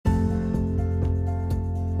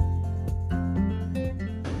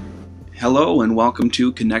Hello and welcome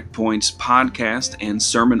to Connect Point's podcast and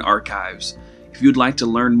sermon archives. If you'd like to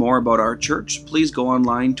learn more about our church, please go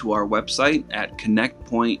online to our website at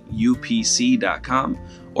connectpointupc.com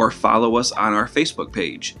or follow us on our Facebook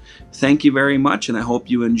page. Thank you very much, and I hope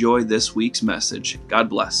you enjoy this week's message. God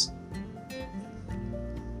bless.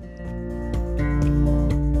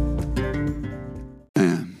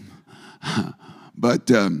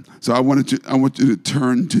 So I want you to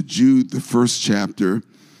turn to Jude, the first chapter,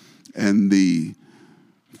 and the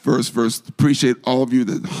first verse. Appreciate all of you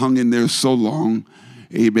that hung in there so long.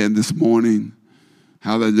 Amen. This morning.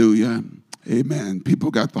 Hallelujah. Amen.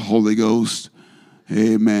 People got the Holy Ghost.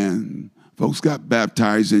 Amen. Folks got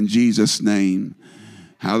baptized in Jesus' name.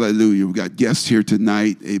 Hallelujah. We got guests here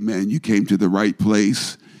tonight. Amen. You came to the right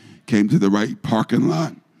place. Came to the right parking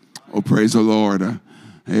lot. Oh, praise the Lord.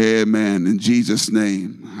 Amen. In Jesus'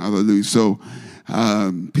 name. Hallelujah. So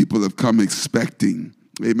people have come expecting.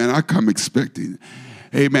 Amen. I come expecting.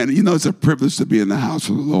 Amen. You know, it's a privilege to be in the house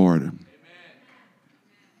of the Lord.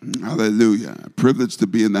 Amen. Hallelujah. A privilege to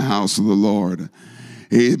be in the house of the Lord.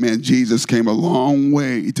 Amen. Jesus came a long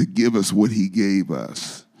way to give us what he gave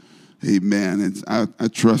us. Amen. And I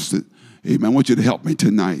trust it. Amen. I want you to help me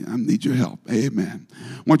tonight. I need your help. Amen.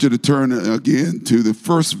 I want you to turn again to the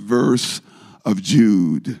first verse of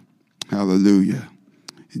Jude. Hallelujah.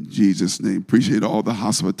 In Jesus' name. Appreciate all the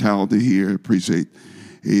hospitality here. Appreciate,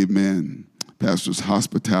 amen, pastor's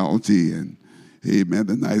hospitality and, amen,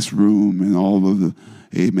 the nice room and all of the,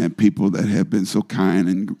 amen, people that have been so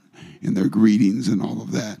kind in their greetings and all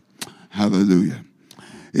of that. Hallelujah.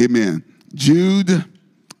 Amen. Jude,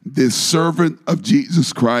 the servant of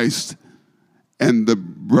Jesus Christ and the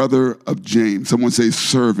brother of James. Someone say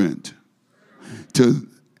servant. To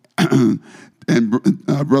and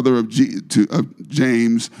brother of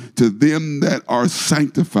James, to them that are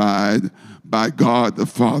sanctified by God the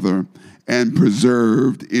Father and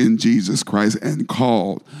preserved in Jesus Christ and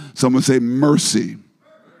called. Someone say mercy.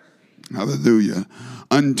 Hallelujah.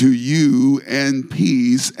 Unto you and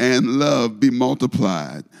peace and love be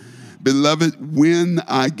multiplied. Beloved, when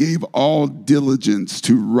I gave all diligence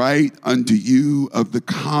to write unto you of the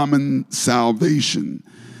common salvation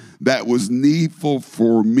that was needful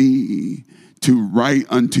for me to write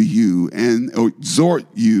unto you and exhort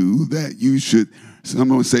you that you should,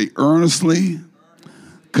 someone say, earnestly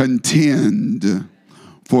contend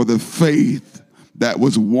for the faith that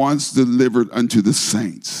was once delivered unto the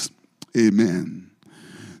saints. Amen.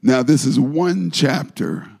 Now, this is one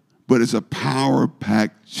chapter, but it's a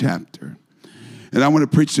power-packed chapter. And I want to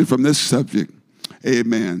preach to you from this subject.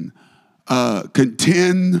 Amen.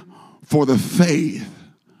 Contend for the faith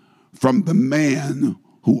from the man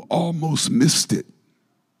who almost missed it.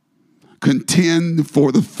 Contend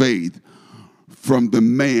for the faith from the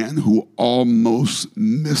man who almost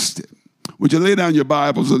missed it. Would you lay down your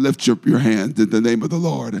Bibles and lift up your hands in the name of the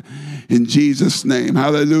Lord? In Jesus' name.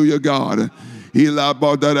 Hallelujah, God.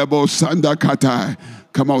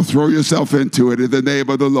 Come on, throw yourself into it in the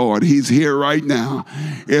name of the Lord. He's here right now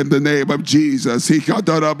in the name of Jesus.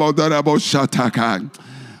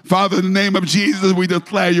 Father, in the name of Jesus, we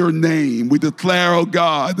declare your name. We declare, oh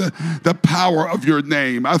God, the power of your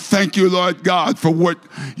name. I thank you, Lord God, for what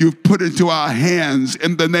you've put into our hands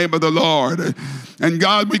in the name of the Lord. And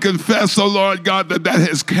God, we confess, oh Lord God, that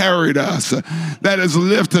has carried us, that has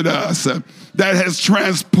lifted us, that has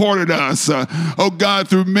transported us, oh God,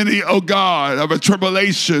 through many, oh God, of a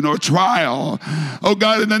tribulation or trial. Oh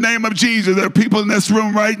God, in the name of Jesus, there are people in this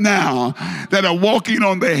room right now that are walking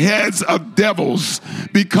on the heads of devils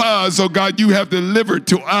because, oh God, you have delivered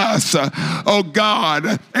to us, oh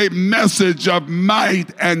God, a message of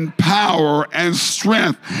might and power and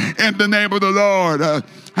strength in the name of the Lord.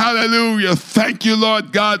 Hallelujah. Thank you,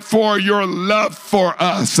 Lord God, for your love for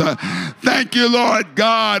us. Thank you, Lord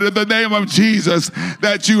God, in the name of Jesus,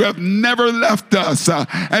 that you have never left us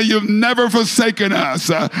and you've never forsaken us.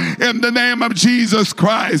 In the name of Jesus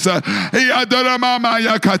Christ.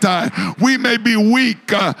 We may be weak,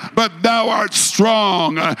 but thou art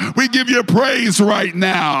strong. We give you praise right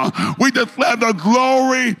now. We declare the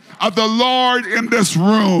glory of the Lord in this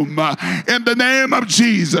room. In the name of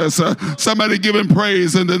Jesus. Somebody give him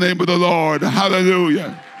praise in the name of the Lord.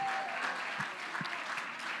 Hallelujah.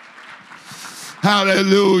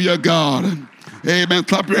 Hallelujah, God. Amen.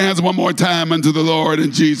 Clap your hands one more time unto the Lord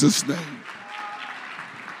in Jesus' name.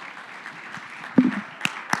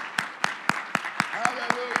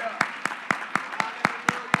 Hallelujah.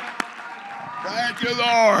 Thank you,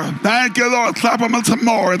 Lord. Thank you, Lord. Clap them some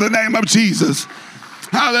more in the name of Jesus.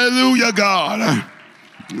 Hallelujah, God.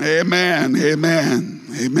 Amen. Amen.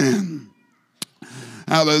 Amen.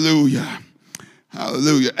 Hallelujah.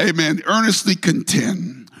 Hallelujah. Amen. Earnestly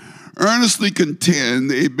contend. Earnestly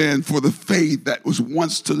contend, amen, for the faith that was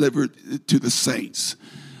once delivered to the saints.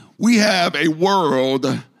 We have a world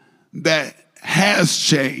that has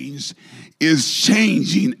changed, is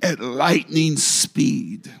changing at lightning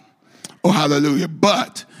speed. Oh, hallelujah.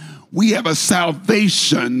 But we have a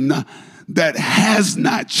salvation that has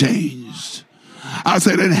not changed. I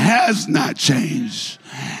said it has not changed,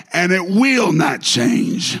 and it will not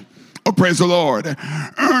change. Oh, praise the Lord.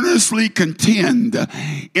 Earnestly contend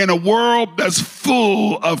in a world that's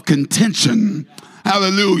full of contention.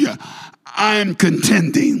 Hallelujah. I'm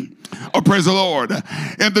contending. Oh, praise the Lord.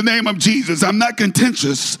 In the name of Jesus, I'm not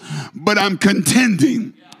contentious, but I'm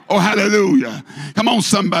contending. Oh, hallelujah. Come on,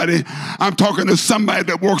 somebody. I'm talking to somebody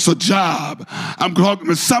that works a job. I'm talking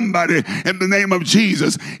to somebody in the name of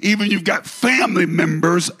Jesus. Even you've got family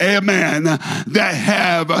members, amen,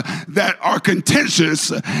 that are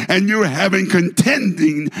contentious, and you're having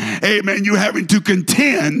contending, amen. You're having to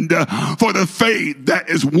contend for the faith that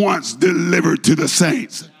is once delivered to the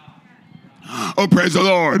saints. Oh, praise the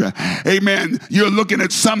Lord. Amen. You're looking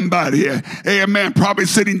at somebody, amen, probably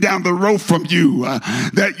sitting down the road from you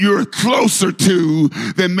that you're closer to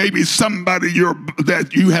than maybe somebody that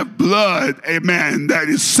you have blood, amen, that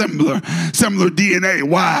is similar DNA.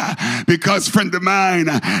 Why? Because, friend of mine,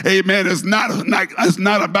 amen, it's not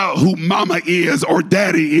about who mama is or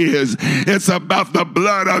daddy is. It's about the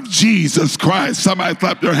blood of Jesus Christ. Somebody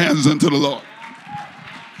clap their hands unto the Lord.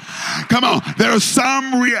 Come on, there are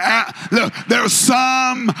some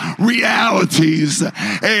realities,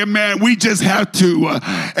 amen, we just have to,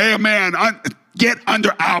 amen, get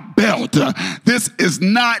under our belt. This is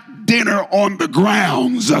not dinner on the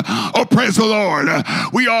grounds. Oh, praise the Lord.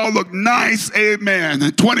 We all look nice,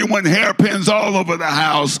 amen. 21 hairpins all over the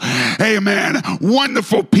house, amen.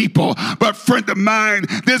 Wonderful people. But friend of mine,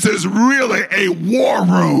 this is really a war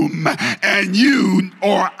room, and you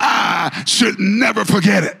or I should never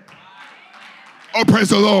forget it. Oh, praise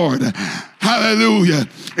the Lord. Hallelujah.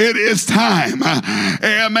 It is time.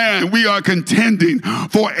 Amen. We are contending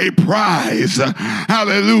for a prize.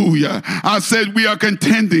 Hallelujah. I said we are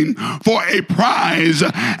contending for a prize,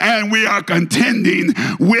 and we are contending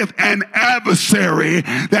with an adversary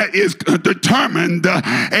that is determined,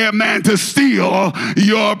 amen, to steal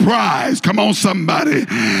your prize. Come on, somebody.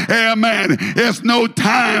 Amen. It's no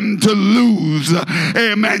time to lose,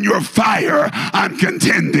 amen, your fire. I'm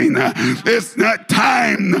contending. It's not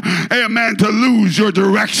time, amen, to lose your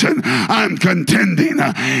direction. I'm contending.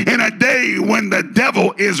 In a day when the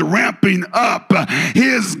devil is ramping up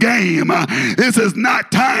his game, this is not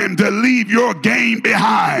time to leave your game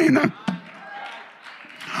behind.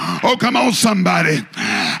 Oh, come on, somebody.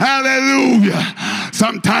 Hallelujah.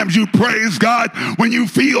 Sometimes you praise God when you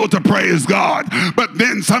feel to praise God, but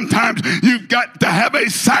then sometimes you've got to have a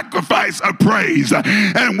sacrifice of praise.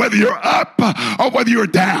 And whether you're up or whether you're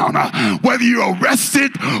down, whether you're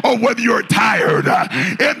rested or whether you're tired,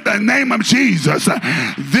 in the name of Jesus,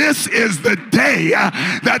 this is the day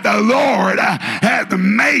that the Lord has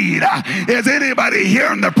made. Is anybody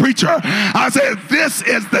hearing the preacher? I said, this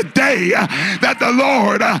is the day that the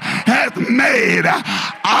Lord hath made.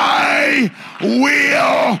 I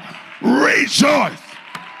will rejoice.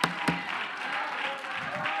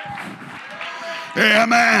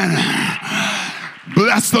 Amen.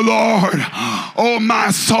 Bless the Lord, oh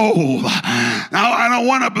my soul. Now, I don't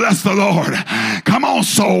want to bless the Lord. Come on,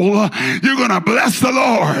 soul. You're going to bless the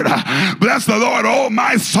Lord. Bless the Lord, oh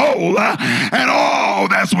my soul, and all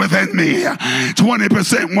that's within me.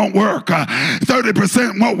 20% won't work.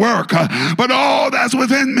 30% won't work. But all that's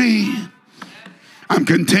within me. I'm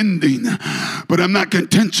contending, but I'm not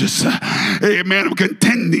contentious. Amen. I'm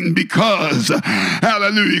contending because,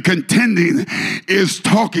 hallelujah, contending is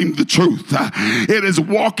talking the truth. It is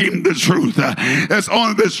walking the truth. It's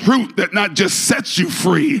only the truth that not just sets you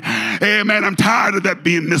free. Amen. I'm tired of that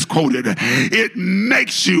being misquoted. It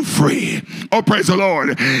makes you free. Oh, praise the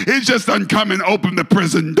Lord. It just doesn't come and open the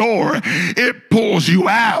prison door. It pulls you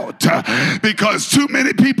out because too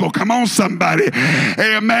many people, come on, somebody.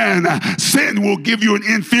 Amen. Sin will give you an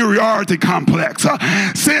inferiority complex.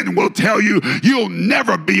 Sin will tell you you'll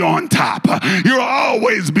never be on top. You'll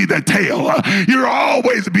always be the tail. You'll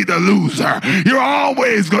always be the loser. You're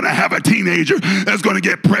always going to have a teenager that's going to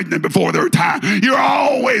get pregnant before their time. You're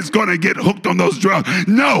always going to get hooked on those drugs.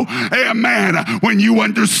 No, amen, when you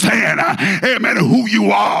understand, amen, who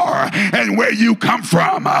you are and where you come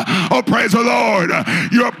from. Oh, praise the Lord.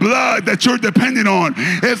 Your blood that you're depending on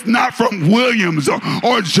is not from Williams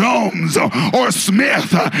or Jones or Smith.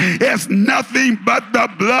 It's nothing but the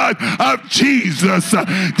blood of Jesus.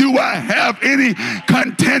 Do I have any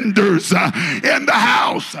contenders in the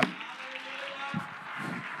house?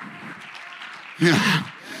 Yeah.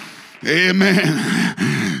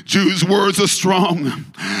 Amen. Jude's words are strong.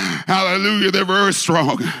 Hallelujah. They're very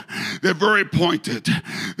strong. They're very pointed.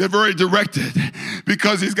 They're very directed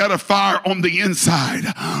because he's got a fire on the inside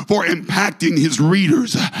for impacting his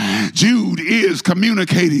readers. Jude is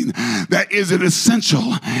communicating that is it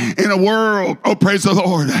essential in a world, oh praise the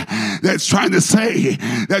Lord, that's trying to say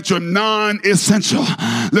that you're non-essential.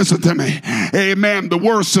 Listen to me. Amen. The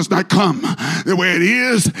worst does not come the way it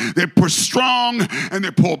is. They push strong and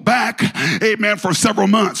they pull back. Amen. For several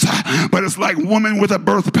months. But it's like woman with a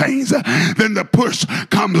birth pains. Then the push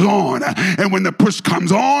comes on. And when the push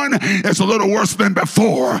comes on, it's a little worse than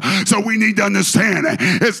before. So we need to understand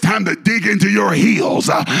it's time to dig into your heels.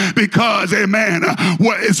 Because, amen,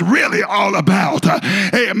 what it's really all about,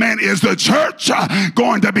 amen, is the church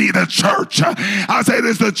going to be the church. I said,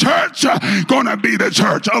 is the church going to be the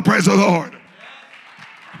church? Oh, praise the Lord.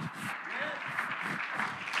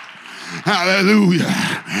 Hallelujah.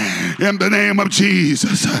 In the name of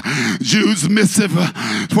Jesus. Jude's missive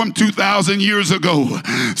from 2,000 years ago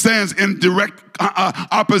stands in direct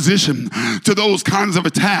opposition to those kinds of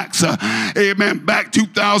attacks. Amen. Back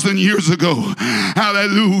 2,000 years ago.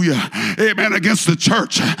 Hallelujah. Amen. Against the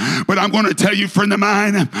church. But I'm going to tell you, friend of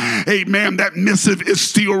mine, amen, that missive is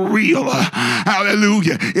still real.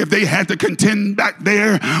 Hallelujah. If they had to contend back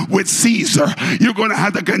there with Caesar, you're going to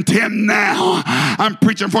have to contend now. I'm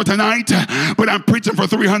preaching for tonight, but I'm preaching for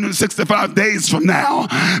 365 days from now.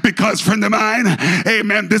 Because, friend of mine,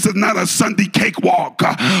 amen, this is not a Sunday cakewalk.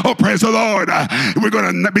 Oh, praise the Lord. We're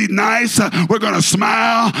going to be nice. We're going to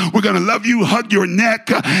smile. We're going to love you, hug your neck.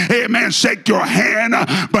 Amen. Shake your hand.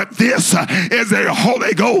 But this is a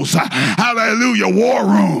Holy Ghost. Hallelujah. War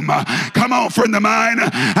room. Come on, friend of mine.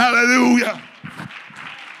 Hallelujah.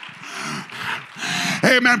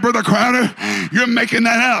 Amen, Brother Crowder. You're making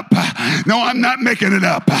that up. No, I'm not making it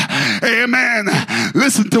up. Amen.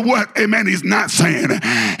 Listen to what, amen, he's not saying.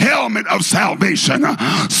 Helmet of salvation,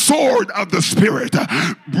 sword of the Spirit,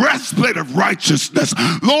 breastplate of righteousness,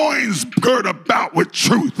 loins girt about with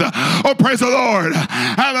truth. Oh, praise the Lord.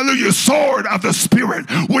 Hallelujah. Sword of the Spirit,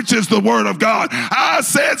 which is the word of God. I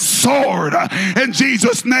said sword in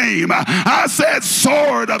Jesus' name. I said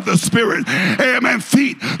sword of the Spirit. Amen.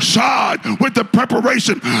 Feet shod with the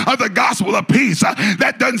preparation of the gospel of peace.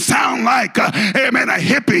 That doesn't sound like, amen, a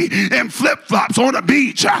hippie in flip-flops on a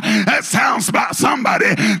beach. That sounds about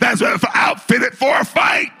somebody that's outfitted for a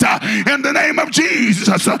fight in the name of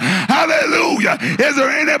Jesus. Hallelujah. Is there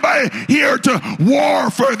anybody here to war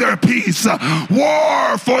for their peace,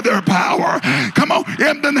 war for their power? Come on,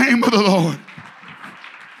 in the name of the Lord.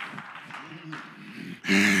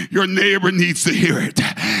 Your neighbor needs to hear it.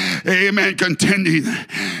 Amen. Contending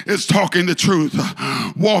is talking the truth,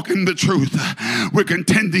 walking the truth. We're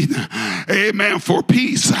contending, amen, for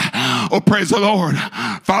peace. Oh, praise the Lord.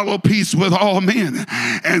 Follow peace with all men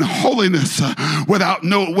and holiness without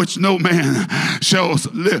which no man shall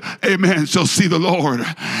live. Amen. Shall see the Lord.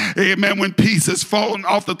 Amen. When peace is fallen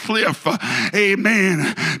off the cliff,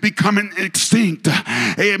 amen, becoming extinct.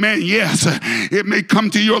 Amen. Yes, it may come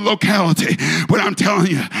to your locality, but I'm telling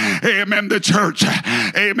you, amen, the church,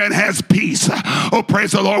 amen, has peace. Oh,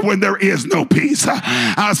 praise the Lord, when there is no peace.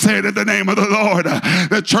 I said in the name of the Lord,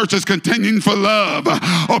 the church is contending for love.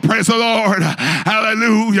 Oh, praise the Lord.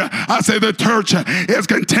 Hallelujah. I say the church is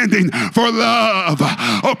contending for love.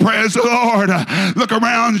 Oh, praise the Lord. Look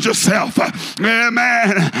around yourself.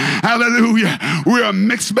 Amen. Hallelujah. We're a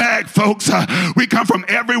mixed bag, folks. We come from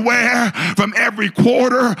everywhere, from every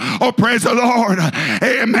quarter. Oh, praise the Lord.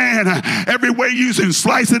 Amen. Every way you can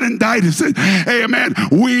slice it and dice it. Amen.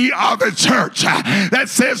 We are the church that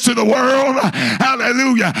says to the world,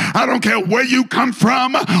 hallelujah, I don't care where you come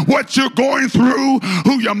from, what you're going through,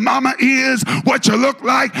 who your mama is, what you look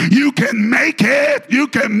like, you can make it. You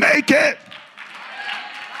can make it.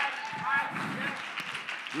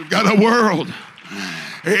 We've got a world,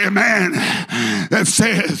 amen, that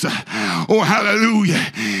says, oh,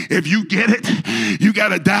 hallelujah, if you get it, you got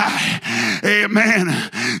to die.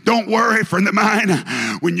 Amen. Don't worry, friend of mine,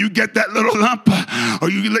 when you get that little lump or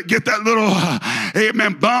you get that little,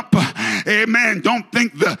 amen, bump, Amen. Don't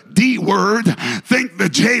think the D word, think the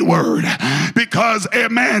J word. Because,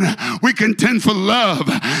 amen, we contend for love.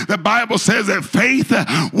 The Bible says that faith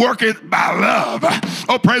worketh by love.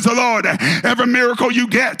 Oh, praise the Lord. Every miracle you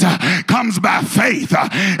get comes by faith.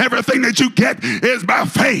 Everything that you get is by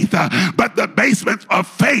faith. But the basement of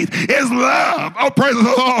faith is love. Oh, praise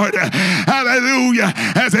the Lord. Hallelujah.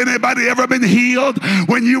 Has anybody ever been healed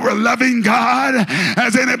when you were loving God?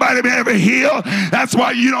 Has anybody been ever healed? That's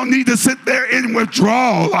why you don't need to sit there in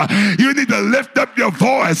withdrawal. You need to lift up your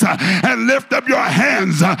voice and lift up your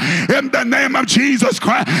hands in the name of Jesus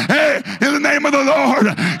Christ. Hey, in the name of the Lord,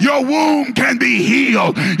 your womb can be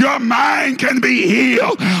healed. Your mind can be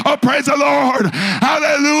healed. Oh, praise the Lord.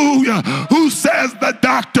 Hallelujah. Who says the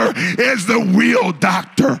doctor is the real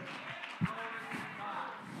doctor?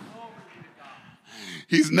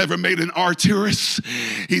 He's never made an Arcturus.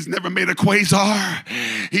 He's never made a quasar.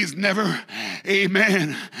 He's never,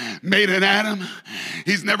 amen, made an atom.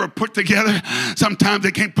 He's never put together. Sometimes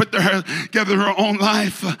they can't put together their own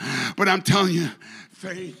life. But I'm telling you,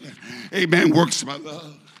 faith, amen, works by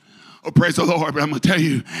love. Oh, praise the Lord. But I'm going to tell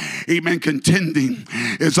you, amen, contending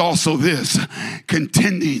is also this.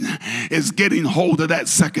 Contending is getting hold of that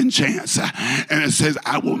second chance. And it says,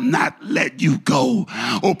 I will not let you go.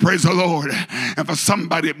 Oh, praise the Lord. And for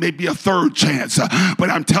somebody, it may be a third chance. But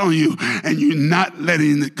I'm telling you, and you're not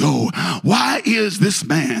letting it go. Why is this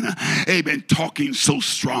man, amen, talking so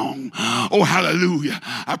strong? Oh, hallelujah.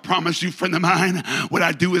 I promise you, friend of mine, what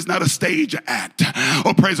I do is not a stage act.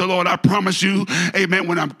 Oh, praise the Lord. I promise you, amen,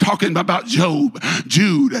 when I'm talking about Jude,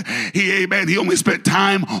 he only spent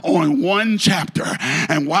time on one chapter.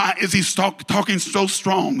 And why is he talking so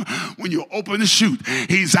strong? When you open the chute,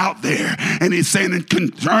 he's out there and he's saying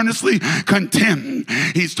earnestly contend.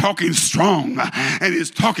 He's talking strong and he's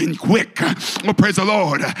talking quick. Oh, praise the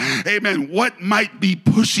Lord. Amen. What might be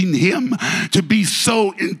pushing him to be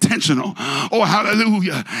so intentional? Oh,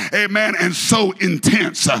 hallelujah. Amen. And so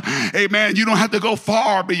intense. Amen. You don't have to go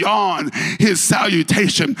far beyond his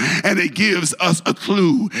salutation. And it gives us a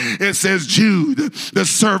clue. It says, Jude, the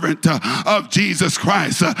servant of Jesus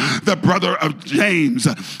Christ, the brother of James.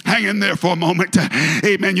 Hang in there for a moment.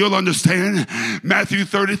 Amen. You'll understand. Matthew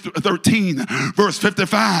 13, verse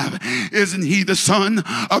 55. Isn't he the son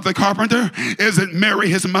of the carpenter? Isn't Mary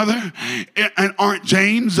his mother? And aren't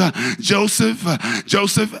James, Joseph,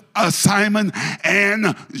 Simon,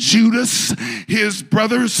 and Judas his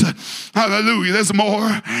brothers? Hallelujah. There's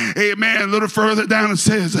more. Amen. A little further down it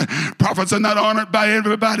says, prophets are not honored by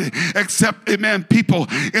everybody except, amen, people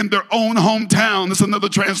in their own hometown. That's another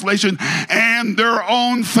translation. And their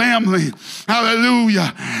own family.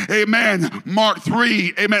 Hallelujah. Amen. Mark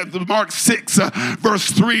 3, amen. Mark 6,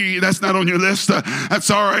 verse 3. That's not on your list. That's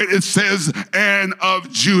all right. It says, and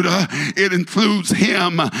of Judah. It includes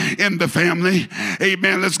him in the family.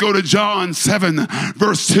 Amen. Let's go to John 7,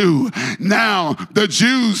 verse 2. Now, the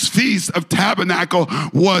Jews' feast of tabernacle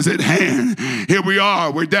was at hand. Here we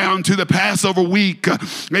are. We're down to the Passover week.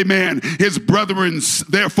 Amen. His brethren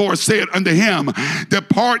therefore said unto him,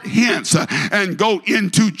 depart hence and go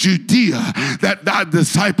into Judea, that thy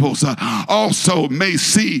disciples also may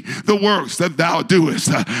see the works that thou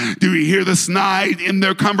doest. Do you hear the snide in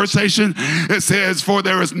their conversation? It says, for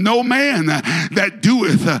there is no man that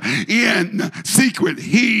doeth in secret.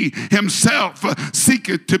 He himself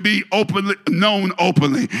seeketh to be openly known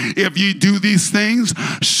openly. If ye do these things,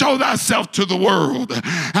 show thyself to the world.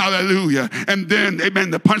 Hallelujah. And then,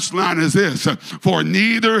 amen, the punchline is this. For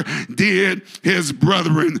neither did his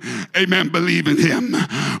brethren, amen, believe in him.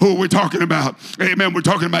 Who we're talking about? Amen. We're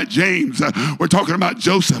talking about James. We're talking about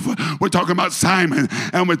Joseph. We're talking about Simon.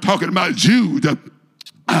 And we're talking about Jude.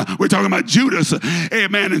 We're talking about Judas,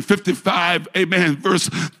 amen, in 55, amen, verse,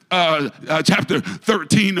 chapter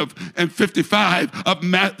 13 and 55 of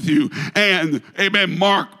Matthew, and, amen,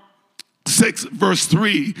 Mark 6, verse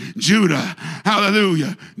 3, Judah,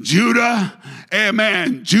 hallelujah, Judah,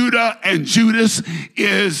 amen, Judah and Judas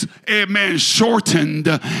is, amen, shortened,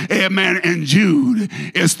 amen, and Jude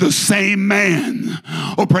is the same man.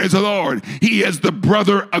 Oh, praise the Lord. He is the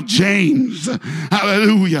brother of James,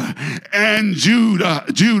 hallelujah, and Judah,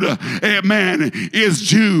 amen, is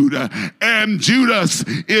Jude, and Judas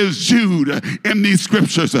is Jude in these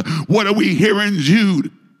scriptures. What are we hearing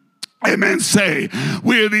Jude, amen, say?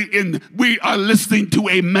 We are listening to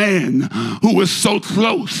a man who was so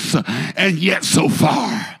close and yet so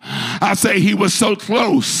far. I say he was so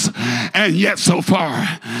close and yet so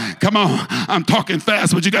far. Come on, I'm talking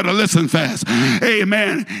fast, but you got to listen fast.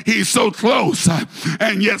 Amen. He's so close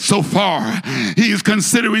and yet so far. He's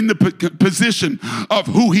considering the position of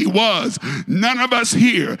who he was. None of us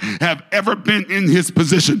here have ever been in his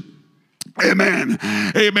position. Amen.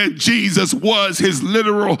 Amen. Jesus was his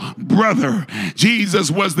literal brother. Jesus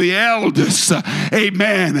was the eldest.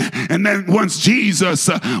 Amen. And then once Jesus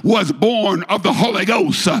was born of the Holy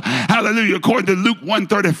Ghost, hallelujah, according to Luke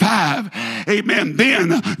 1:35, amen,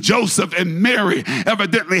 then Joseph and Mary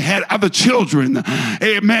evidently had other children.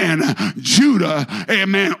 Amen. Judah,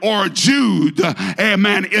 amen, or Jude,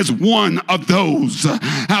 amen, is one of those.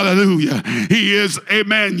 Hallelujah. He is,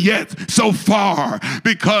 amen, yet so far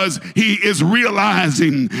because he is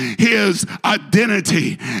realizing his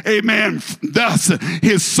identity. Amen. Thus,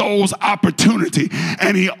 his soul's opportunity,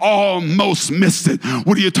 and he almost missed it.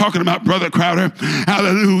 What are you talking about, Brother Crowder?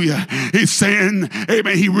 Hallelujah. He's saying,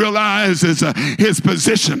 amen, he realizes his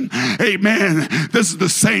position. Amen. This is the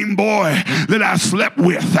same boy that I slept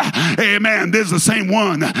with. Amen. This is the same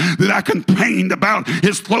one that I complained about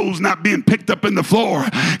his clothes not being picked up in the floor.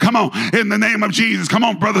 Come on, in the name of Jesus. Come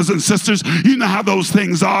on, brothers and sisters. You know how those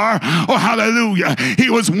things are. Oh, hallelujah. He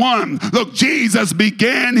was one. Look, Jesus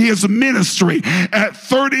began his ministry at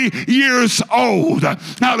 30 years old.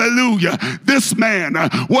 Hallelujah. This man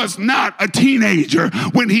was not a teenager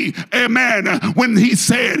when he, amen, when he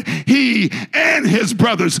said he and his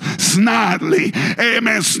brothers snidely,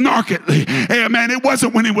 amen, snarkily, amen. It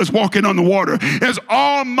wasn't when he was walking on the water. It's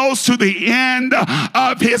almost to the end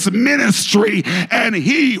of his ministry, and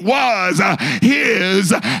he was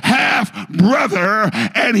his half brother,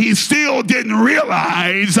 and he still didn't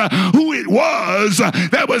realize who it was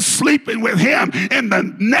that was sleeping with him in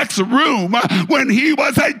the next room when he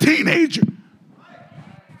was a teenager.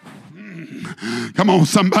 Come on,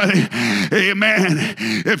 somebody. Amen.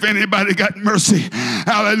 If anybody got mercy,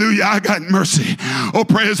 hallelujah, I got mercy. Oh,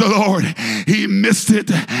 praise the Lord. He missed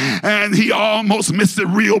it, and he almost missed it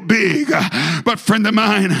real big. But friend of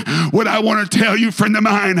mine, what I want to tell you, friend of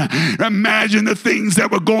mine, imagine the things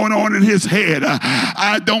that were going on in his head.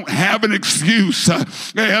 I don't have an excuse.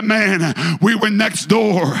 Amen. We were next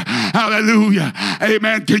door. Hallelujah.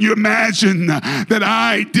 Amen. Can you imagine that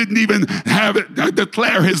I didn't even have it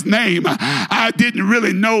declare his name? I didn't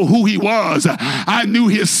really know who he was. I knew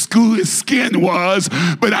his skin was,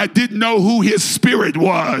 but I didn't know who his spirit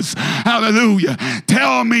was. Hallelujah.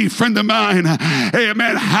 Tell me, friend of mine,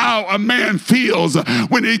 amen, how a man feels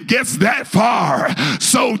when it gets that far,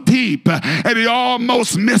 so deep, and he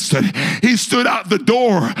almost missed it. He stood out the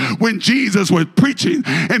door when Jesus was preaching,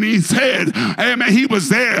 and he said, amen, he was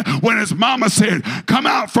there when his mama said, come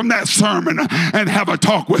out from that sermon and have a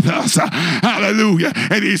talk with us. Hallelujah.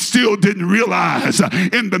 And he still didn't realize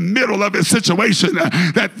in the middle of his situation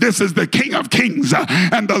that this is the King of Kings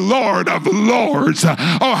and the Lord of Lords.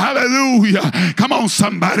 Oh, hallelujah. Come on,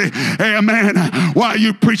 somebody. Amen. Why are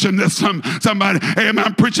you preaching this? Somebody. Amen.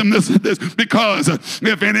 I'm preaching this because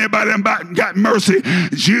if anybody got mercy,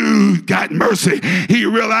 Jude got mercy. He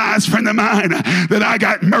realized, friend of mine, that I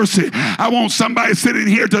got mercy. I want somebody sitting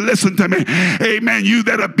here to listen to me. Amen. You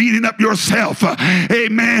that are beating up yourself.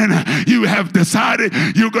 Amen. You have decided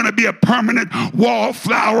you're going to be a permanent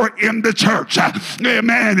wallflower in the church.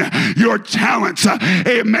 Amen. Your talents,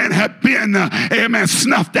 amen, have been, amen,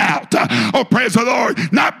 snuffed out. Oh, praise the Lord.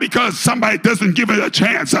 Not because somebody doesn't give it a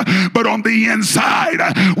chance, but on the inside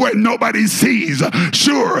where nobody sees.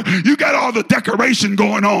 Sure, you got all the decoration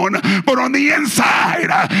going on, but on the inside,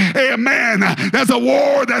 amen, there's a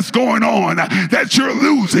war that's going on that you're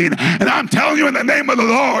losing. And I'm telling you in the name of the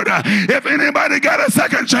Lord, if anybody got a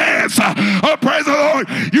second chance, oh, praise the Lord,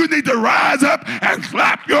 you need to rise up and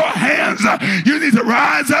clap your hands. You need to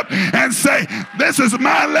rise up and say, this is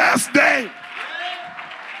my last day.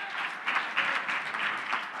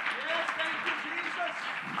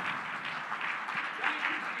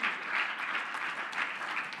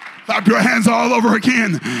 Clap your hands all over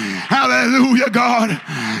again. Hallelujah, God.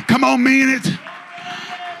 Come on, mean it.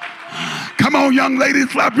 Come on, young ladies,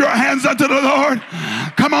 clap your hands unto the Lord.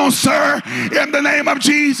 Come on, sir, in the name of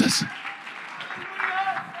Jesus.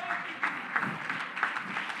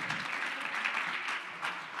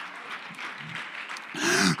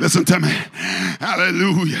 Listen to me.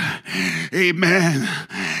 Hallelujah. Amen.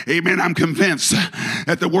 Amen. I'm convinced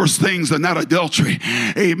that the worst things are not adultery.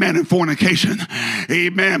 Amen. And fornication.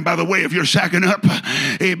 Amen. By the way, if you're shacking up,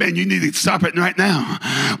 amen, you need to stop it right now.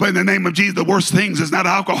 But in the name of Jesus, the worst things is not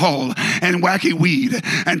alcohol and wacky weed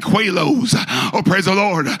and quaalos. Oh, praise the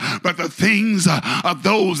Lord. But the things of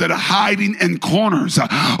those that are hiding in corners.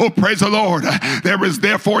 Oh, praise the Lord. There is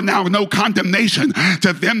therefore now no condemnation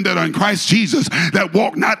to them that are in Christ Jesus, that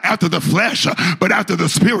walk not after the flesh, but after the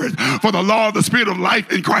Spirit. For the law of the Spirit of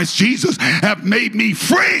life in Christ Jesus have made me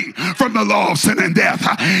free from the law of sin and death.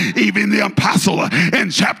 Even the apostle in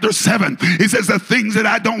chapter 7, he says, the things that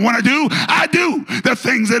I don't want to do, I do. The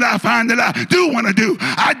things that I find that I do want to do,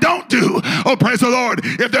 I don't do. Oh, praise the Lord.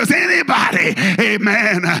 If there's anybody,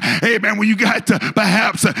 amen, amen, when you got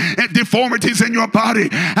perhaps deformities in your body,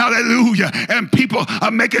 hallelujah, and people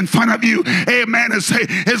are making fun of you, amen, and say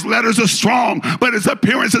his letters are strong, but his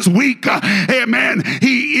appearance is weak, amen,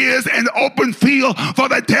 he is an open field for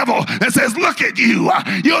the devil that says, look at you,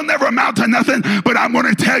 you'll never amount to nothing. But I'm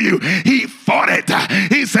going to tell you, he fought it.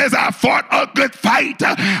 He says, I fought a good fight.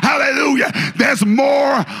 Hallelujah. There's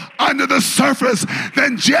more under the surface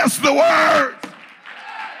than just the word.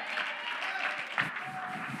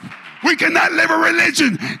 We cannot live a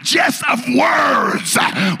religion just of words.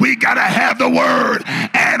 We got to have the word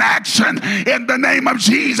and action in the name of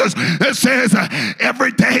Jesus. It says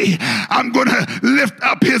every day I'm going to lift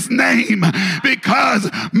up his name because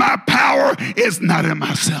my power is not in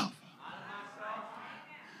myself.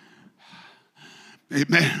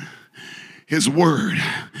 Amen. His word.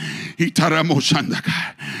 There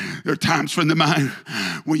are times, friend of mine,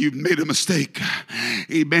 when you've made a mistake.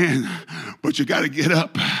 Amen. But you got to get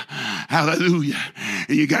up. Hallelujah.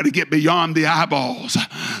 And you got to get beyond the eyeballs.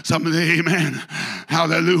 Some of the, amen.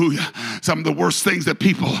 Hallelujah. Some of the worst things that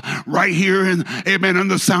people right here and, amen,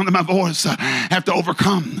 under the sound of my voice have to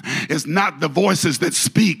overcome is not the voices that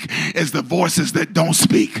speak, it's the voices that don't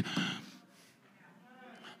speak.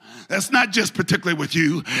 That's not just particularly with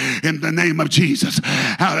you in the name of Jesus.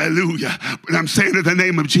 Hallelujah. But I'm saying in the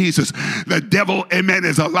name of Jesus, the devil, amen,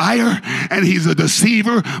 is a liar and he's a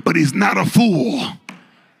deceiver, but he's not a fool.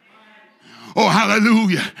 Oh,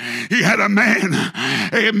 hallelujah. He had a man,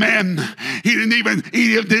 amen. He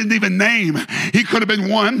didn't even name. He could have been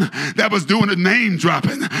one that was doing the name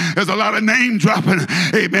dropping. There's a lot of name dropping,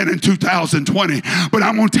 amen, in 2020. But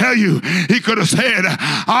I'm going to tell you, he could have said,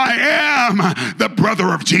 I am the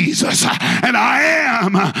brother of Jesus. And I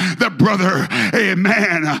am the brother,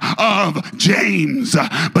 amen, of James.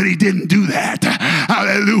 But he didn't do that.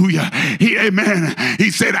 Hallelujah.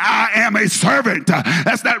 He said, I am a servant.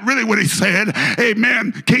 That's not really what he said.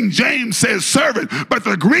 Amen. King James says servant, but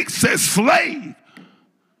the Greek says slave.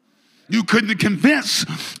 You couldn't convince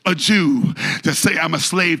a Jew to say I'm a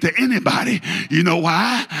slave to anybody. You know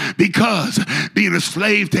why? Because being a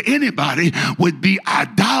slave to anybody would be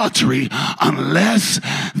idolatry unless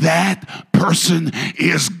that person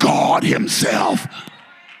is God himself.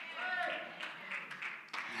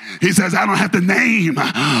 He says, I don't have to name.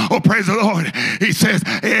 Oh, praise the Lord. He says,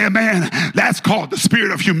 amen. That's called the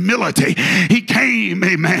spirit of humility. He came,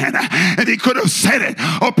 amen, and he could have said it.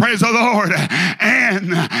 Oh, praise the Lord.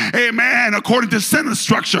 And, amen, according to sentence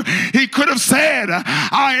structure, he could have said,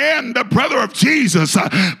 I am the brother of Jesus.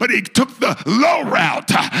 But he took the low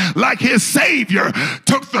route, like his Savior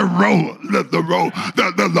took the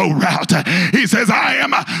low route. He says, I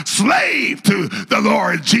am a slave to the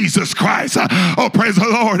Lord Jesus Christ. Oh, praise the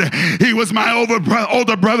Lord. He was my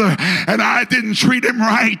older brother, and I didn't treat him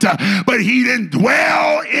right, but he didn't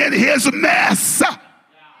dwell in his mess.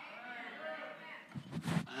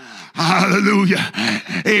 Hallelujah.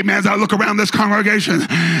 Amen. As I look around this congregation,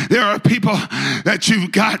 there are people that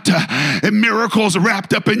you've got miracles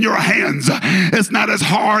wrapped up in your hands. It's not as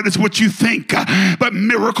hard as what you think, but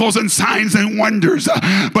miracles and signs and wonders.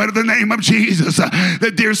 But in the name of Jesus,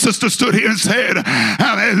 the dear sister stood here and said,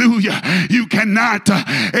 hallelujah, you cannot,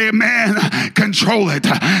 amen, control it.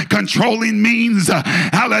 Controlling means,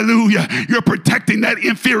 hallelujah, you're protecting that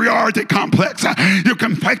inferiority complex.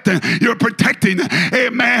 You're protecting,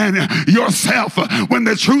 amen, yourself, when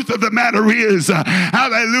the truth of the matter is,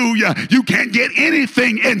 hallelujah, you can't get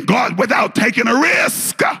anything in God without taking a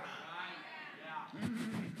risk.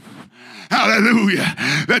 Hallelujah.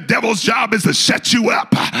 The devil's job is to shut you up.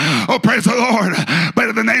 Oh, praise the Lord. But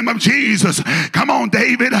in the name of Jesus, come on,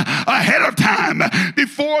 David, ahead of time,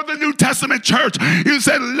 before the New Testament church, you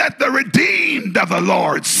said, let the redeemed of the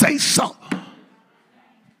Lord say so.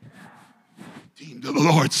 Redeemed of the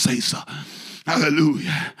Lord say so.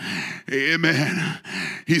 Hallelujah. Amen.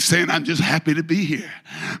 He's saying, I'm just happy to be here.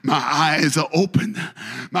 My eyes are open.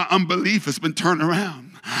 My unbelief has been turned around.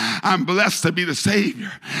 I'm blessed to be the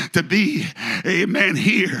Savior, to be, amen,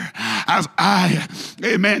 here. As I,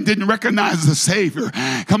 amen, didn't recognize the Savior.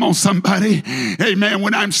 Come on, somebody. Amen.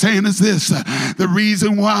 What I'm saying is this. The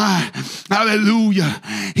reason why, hallelujah,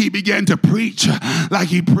 he began to preach like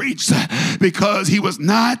he preached, because he was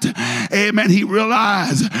not, amen, he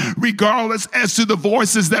realized, regardless as to the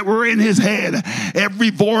voices that were in his head,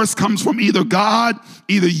 every voice comes from either God,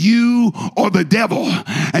 either you or the devil.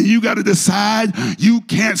 And you got to decide you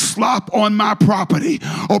can't slop on my property.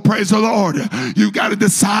 Oh, praise the Lord. You got to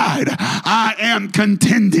decide I am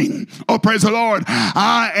contending. Oh, praise the Lord.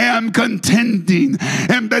 I am contending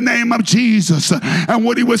in the name of Jesus. And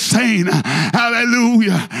what he was saying,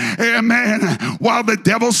 hallelujah, amen. While the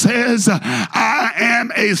devil says, I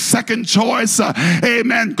am a second choice,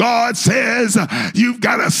 amen, God says, you've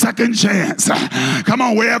got a second chance. Come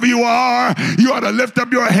on, wherever you are, you ought to lift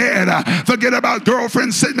up your head. Forget about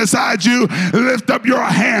girlfriends sitting beside you. Lift up your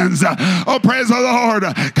hands. Oh, praise the Lord.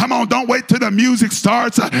 Come on, don't wait till the music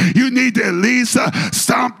starts. You need to at least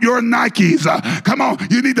stomp your Nikes. Come on,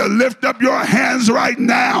 you need to lift up your hands right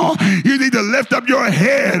now. You need to lift up your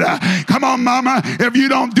head. Come on, mama. If you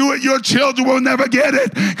don't do it, your children will never get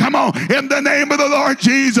it. Come on, in the name of the Lord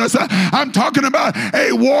Jesus. I'm talking about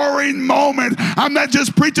a warring moment. I'm not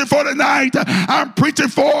just preaching for tonight. I'm preaching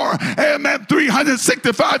for, amen,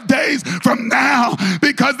 365 days from now,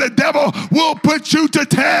 because the devil will put you to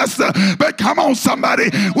test. But come on, somebody.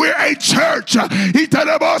 We're a church.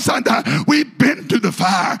 We've been through the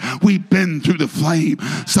fire. We've been through the flame.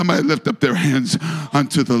 Somebody lift up their hands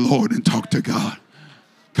unto the Lord and talk to God.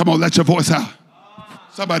 Come on, let your voice out.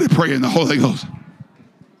 Somebody pray in the Holy Ghost.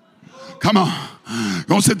 Come on.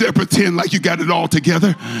 Don't sit there and pretend like you got it all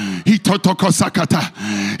together.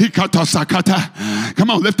 Come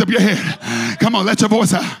on, lift up your head. Come on, let your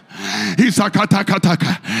voice out.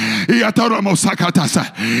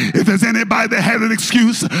 If there's anybody that had an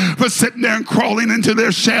excuse for sitting there and crawling into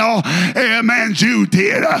their shell, amen, Jude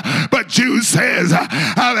did. But Jude says,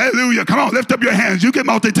 hallelujah. Come on, lift up your hands. You can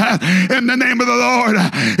multitask in the name of the Lord.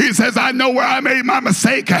 He says, I know where I made my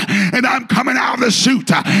mistake, and I'm coming out of the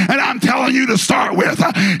chute, and I'm telling you to start with.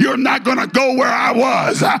 You're not going to go where I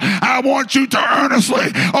was. I want you to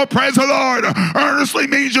earnestly, oh, praise the Lord. Earnestly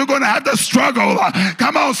means you're going to have to struggle.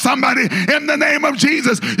 Come on, somebody, in the name of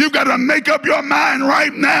Jesus, you've got to make up your mind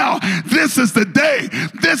right now. This is the day.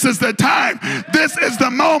 This is the time. This is the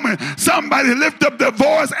moment. Somebody lift up their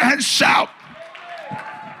voice and shout.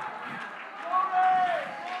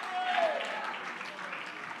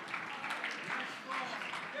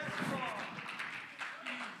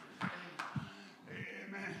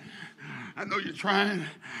 Amen. I know you're trying.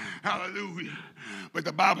 Hallelujah. But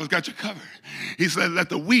the Bible's got you covered. He said, let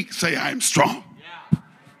the weak say I am strong.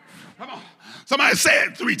 Come on. Somebody say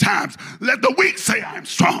it 3 times. Let the weak say I am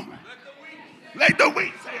strong. Let the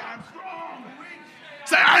weak say I'm strong.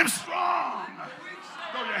 Say I'm strong.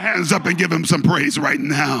 Throw your hands up and give him some praise right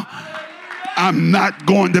now. I'm not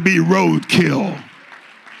going to be roadkill.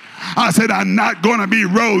 I said I'm not going to be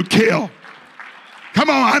roadkill. Come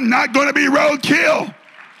on, I'm not going to be roadkill.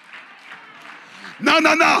 No.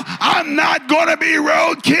 I'm not going to be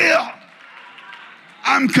roadkill.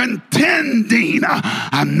 I'm contending.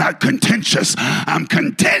 I'm not contentious. I'm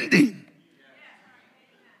contending.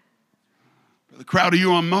 The crowd of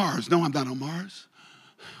you on Mars. No, I'm not on Mars.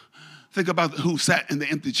 Think about who sat in the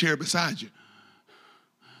empty chair beside you.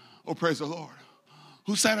 Oh, praise the Lord.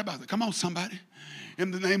 Who sat about it? Come on, somebody. In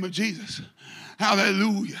the name of Jesus.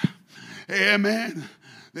 Hallelujah. Amen.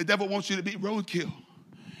 The devil wants you to be roadkill.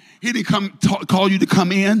 He didn't call you to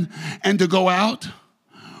come in and to go out.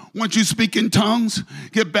 Once you speak in tongues,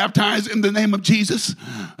 get baptized in the name of Jesus,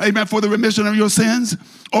 amen, for the remission of your sins.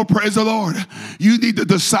 Oh, praise the Lord. You need to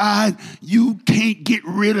decide you can't get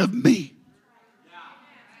rid of me.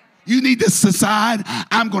 You need to decide,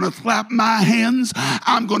 I'm going to clap my hands.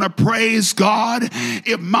 I'm going to praise God.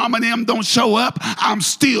 If mom and them don't show up, I'm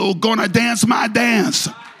still going to dance my dance.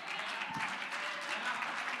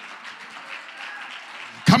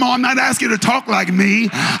 Come on, I'm not asking you to talk like me.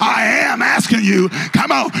 I am asking you,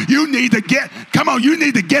 come on, you need to get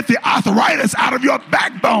the arthritis out of your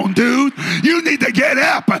backbone, dude. You need to get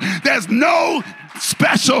up. There's no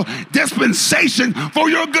special dispensation for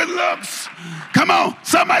your good looks. Come on,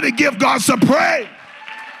 somebody give God some praise.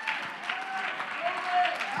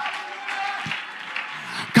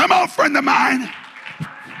 Come on, friend of mine.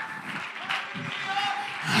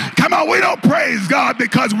 Come on, we don't praise God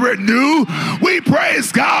because we're new. We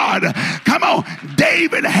praise God. Come on,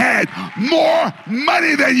 David had more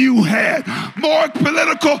money than you had, more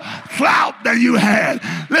political clout than you had.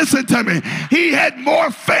 Listen to me. He had more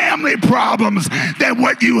family problems than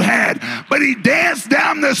what you had, but he danced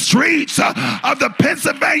down the streets of the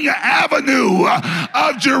Pennsylvania Avenue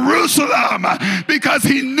of Jerusalem because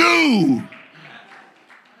he knew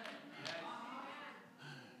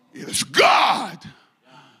it is God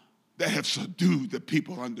that have subdued the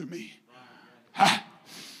people under me.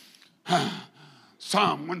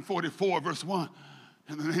 Psalm 144, verse 1,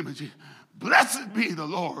 in the name of Jesus. Blessed be the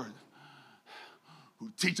Lord who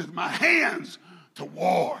teacheth my hands to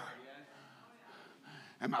war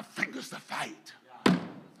and my fingers to fight.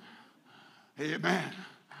 Amen.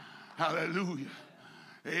 Hallelujah.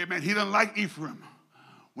 Amen. He didn't like Ephraim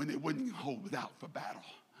when they wouldn't hold out for battle.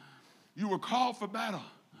 You were called for battle.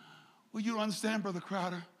 Well, you don't understand, Brother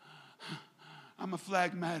Crowder. I'm a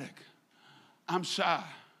phlegmatic. I'm shy.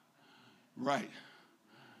 Right.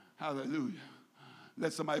 Hallelujah.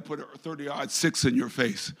 Let somebody put a 30-yard 6 in your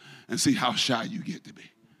face and see how shy you get to be.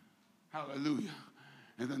 Hallelujah.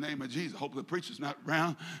 In the name of Jesus. Hope the preacher's not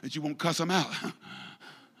around that you won't cuss him out.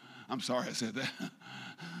 I'm sorry I said that.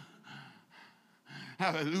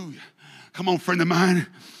 Hallelujah. Come on, friend of mine.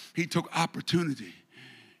 He took opportunity.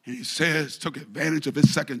 And he says, took advantage of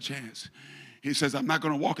his second chance. He says, I'm not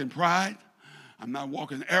going to walk in pride. I'm not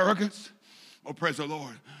walking in arrogance. Oh, praise the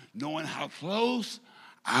Lord. Knowing how close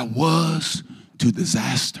I was to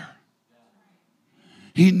disaster.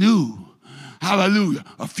 He knew, hallelujah,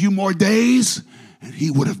 a few more days and he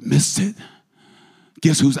would have missed it.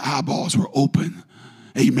 Guess whose eyeballs were open?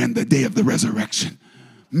 Amen, the day of the resurrection.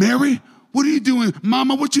 Mary, what are you doing?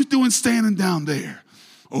 Mama, what you doing standing down there?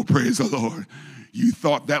 Oh, praise the Lord. You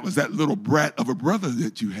thought that was that little brat of a brother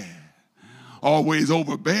that you had. Always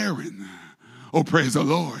overbearing. Oh, praise the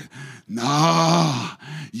Lord. Nah,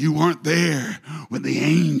 you weren't there when the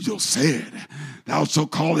angel said, thou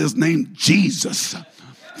shalt call his name Jesus,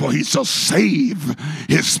 for he shall save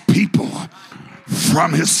his people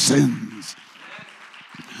from his sins.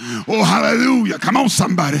 Oh, hallelujah. Come on,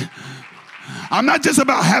 somebody. I'm not just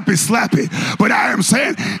about happy slappy, but I am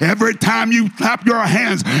saying every time you clap your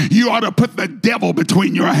hands, you ought to put the devil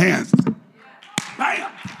between your hands.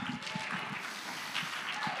 Bam.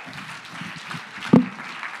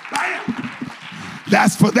 Bam.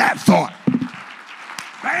 That's for that thought.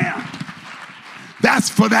 Bam. That's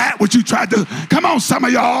for that what you tried to. Come on, some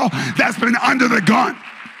of y'all that's been under the gun.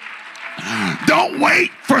 Don't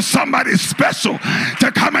wait for somebody special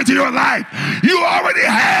to come into your life. You already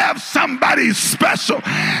have somebody special.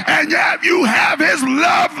 And yet you have his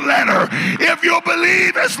love letter. If you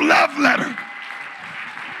believe his love letter.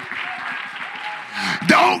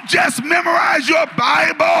 Don't just memorize your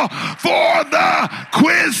Bible for the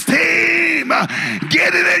quiz team.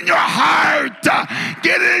 Get it in your heart.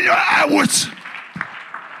 Get it in your hours.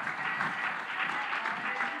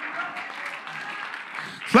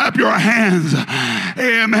 Clap your hands.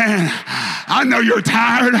 Amen. I know you're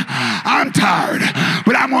tired. I'm tired.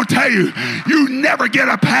 But I'm going to tell you, you never get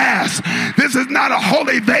a pass. This is not a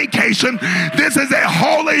holy vacation. This is a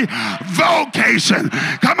holy vocation.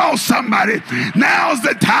 Come on, somebody. Now's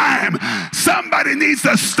the time. Somebody needs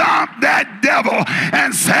to stomp that devil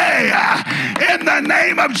and say, in the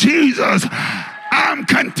name of Jesus, I'm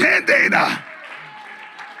contending.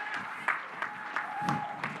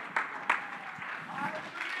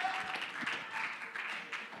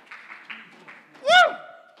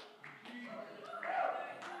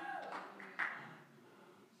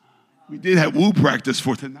 We did have woo practice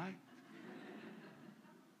for tonight.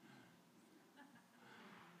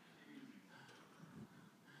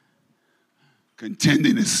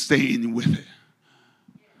 Contending is staying with it.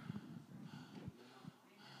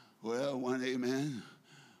 Well, one amen,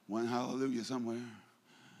 one hallelujah somewhere.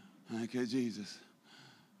 Thank you, Jesus.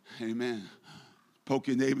 Amen. Poke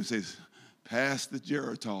your neighbor and says, pass the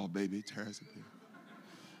Geritol, baby.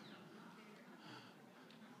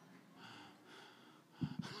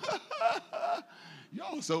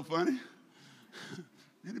 Y'all are so funny.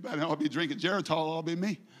 Anybody ought to be drinking Geritol, ought to be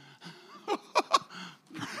me.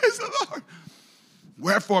 Praise the Lord.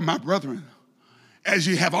 Wherefore, my brethren, as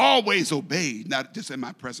you have always obeyed, not just in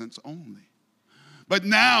my presence only, but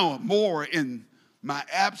now more in my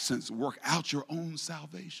absence, work out your own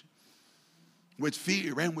salvation with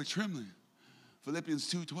fear and with trembling. Philippians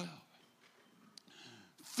 2:12.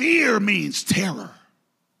 Fear means terror.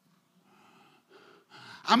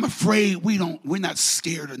 I'm afraid we're not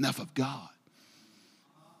scared enough of God.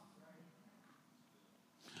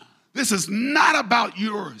 This is not about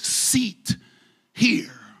your seat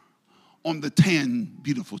here on the 10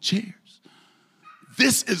 beautiful chairs.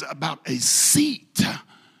 This is about a seat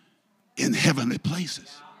in heavenly places.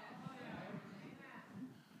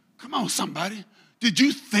 Come on, somebody. Did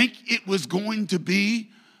you think it was going to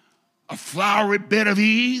be a flowery bed of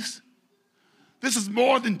ease? This is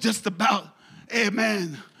more than just about,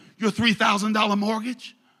 amen, your $3,000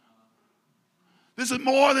 mortgage. This is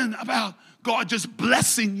more than about God just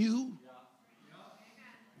blessing you.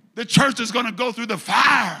 The church is going to go through the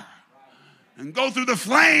fire and go through the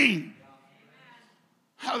flame.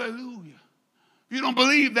 Hallelujah. If you don't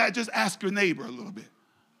believe that, just ask your neighbor a little bit.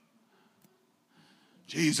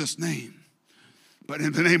 Jesus' name. but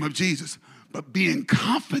in the name of Jesus, but being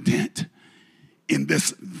confident in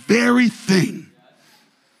this very thing.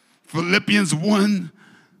 Philippians 1,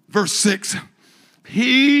 verse 6.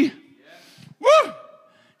 He, woo,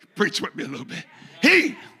 preach with me a little bit.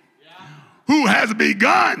 He who has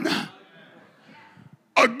begun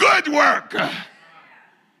a good work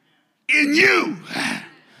in you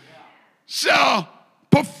shall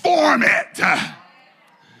perform it.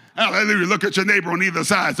 Hallelujah. Look at your neighbor on either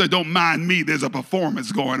side. Say, don't mind me. There's a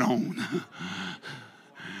performance going on.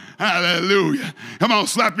 Hallelujah. Come on,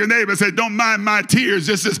 slap your neighbor and say, don't mind my tears.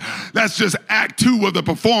 That's just act 2 of the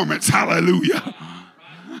performance. Hallelujah.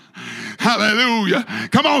 Hallelujah.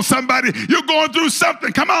 Come on, somebody. You're going through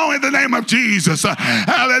something. Come on, in the name of Jesus.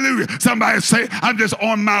 Hallelujah. Somebody say, I'm just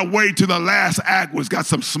on my way to the last act, which got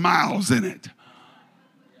some smiles in it.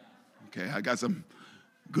 Okay, I got some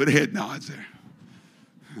good head nods there.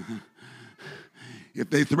 If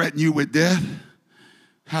they threaten you with death,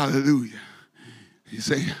 hallelujah. You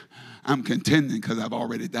say, I'm contending because I've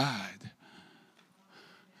already died.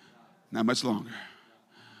 Not much longer.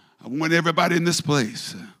 I want everybody in this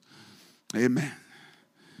place. Amen.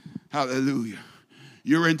 Hallelujah.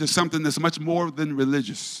 You're into something that's much more than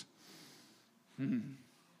religious.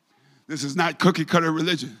 This is not cookie cutter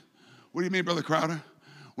religion. What do you mean, Brother Crowder?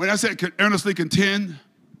 When I said earnestly contend,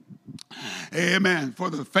 amen, for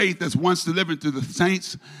the faith that's once delivered to the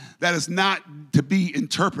saints, that is not to be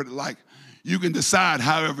interpreted like you can decide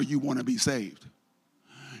however you want to be saved.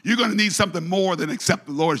 You're going to need something more than accept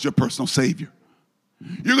the Lord as your personal Savior.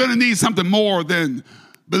 You're going to need something more than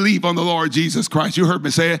believe on the Lord Jesus Christ. You heard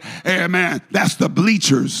me say it. Amen. That's the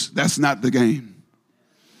bleachers. That's not the game.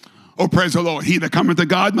 Oh, praise the Lord. He that cometh to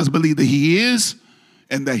God must believe that he is,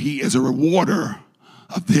 and that he is a rewarder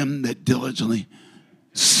of them that diligently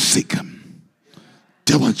seek him.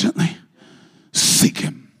 Diligently seek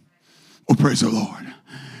him. Oh, praise the Lord.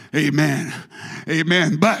 Amen.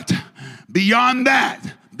 Amen. But beyond that,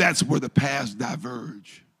 that's where the paths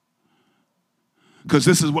diverge. Because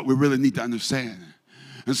this is what we really need to understand.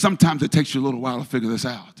 And sometimes it takes you a little while to figure this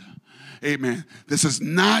out. Amen. This is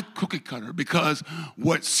not cookie cutter, because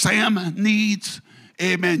what Sam needs,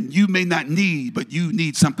 amen, you may not need, but you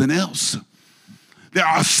need something else. There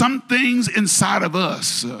are some things inside of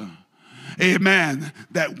us, amen,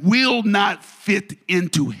 that will not fit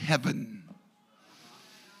into heaven.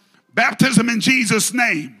 Baptism in Jesus'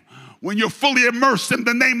 name, when you're fully immersed in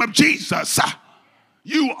the name of Jesus,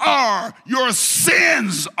 your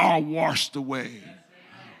sins are washed away.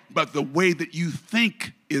 But the way that you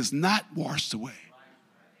think is not washed away.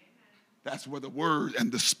 That's where the word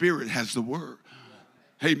and the spirit has the word.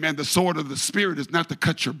 Hey, man, the sword of the spirit is not to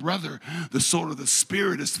cut your brother. The sword of the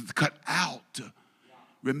spirit is to cut out.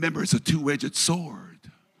 Remember, it's a two-edged sword.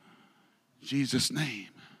 In Jesus' name.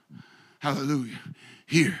 Hallelujah.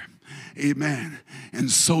 Here. Amen.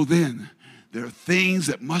 And so then, there are things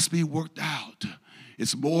that must be worked out.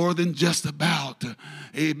 It's more than just about,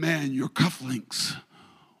 amen, your cufflinks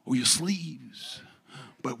or your sleeves.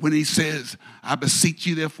 But when he says, I beseech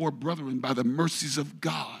you, therefore, brethren, by the mercies of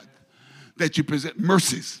God, that you present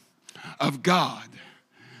mercies of God,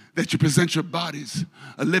 that you present your bodies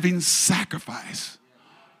a living sacrifice,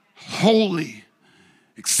 holy,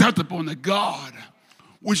 acceptable unto God,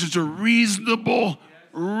 which is a reasonable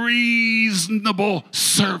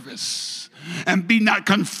service. And be not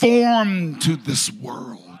conformed to this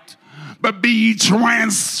world, but be ye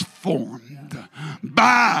transformed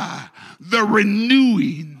by the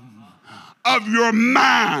renewing of your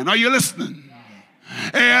mind. Are you listening?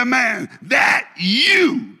 Amen. That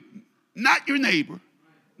you, not your neighbor,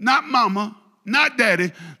 not mama, not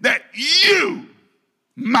daddy, that you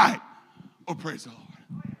might, oh, praise the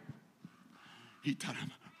Lord. He taught him,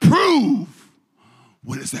 prove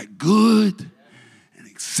what is that good and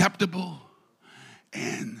acceptable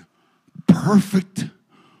and perfect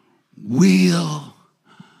will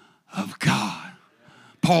of God.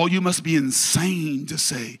 Paul, you must be insane to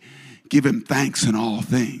say, give him thanks in all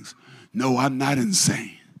things. No, I'm not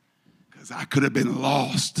insane, because I could have been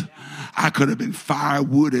lost. I could have been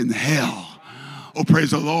firewood in hell. Oh,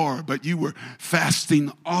 praise the Lord. But you were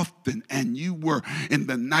fasting often, and you were in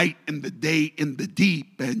the night, in the day, in the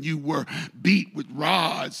deep, and you were beat with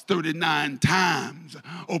rods 39 times.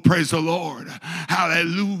 Oh, praise the Lord.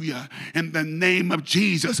 Hallelujah. In the name of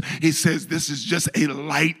Jesus, he says this is just a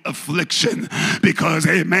light affliction, because,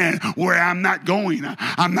 amen, where I'm not going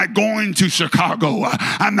to Chicago.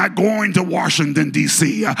 I'm not going to Washington,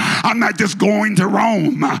 D.C. I'm not just going to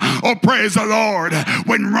Rome. Oh, praise the Lord.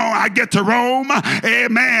 When I get to Rome,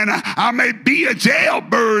 amen, I may be a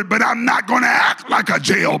jailbird, but I'm not going to act like a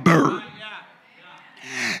jailbird.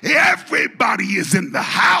 everybody is in the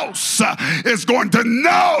house is going to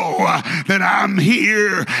know that I'm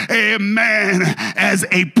here, amen, as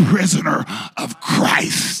a prisoner of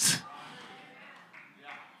Christ.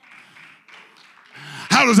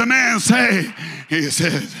 How does a man say? He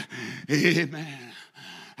says, amen,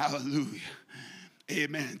 hallelujah,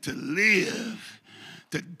 amen. To live,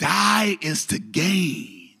 to die is to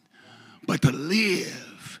gain, but to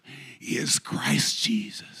live is Christ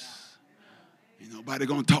Jesus. Ain't nobody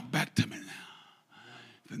gonna talk back to me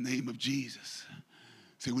now. In the name of Jesus.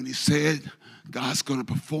 See, when he said God's gonna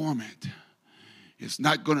perform it, it's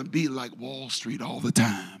not gonna be like Wall Street all the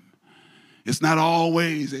time. It's not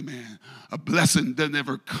always, amen, a blessing doesn't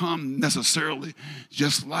ever come necessarily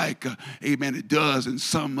just like, amen, it does in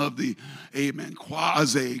some of the, amen,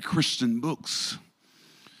 quasi-Christian books.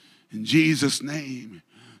 In Jesus' name,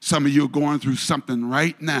 some of you are going through something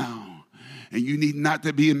right now, and you need not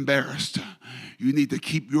to be embarrassed. You need to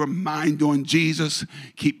keep your mind on Jesus,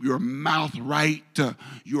 keep your mouth right,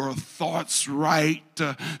 your thoughts right,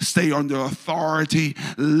 stay under authority,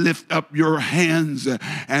 lift up your hands,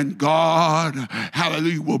 and God,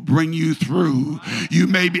 hallelujah, will bring you through. You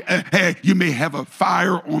may have a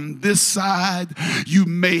fire on this side. You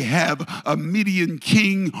may have a Midian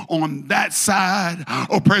king on that side.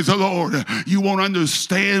 Oh, praise the Lord. You won't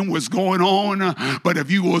understand what's going on, but if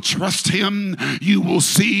you will trust him, you will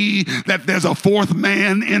see that there's a fourth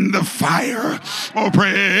man in the fire. Oh,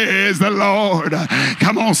 praise the Lord.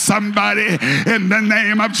 Come on, somebody, in the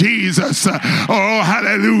name of Jesus. Oh,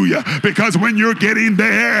 hallelujah. Because when you're getting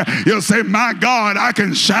there, you'll say, my God, I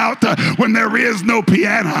can shout when there is no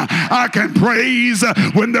piano. I can praise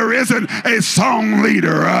when there isn't a song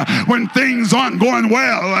leader. When things aren't going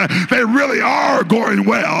well, they really are going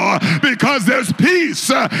well because there's peace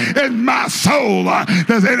in my soul.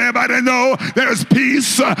 Does anybody know there's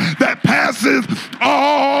peace that passes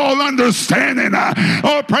all understanding?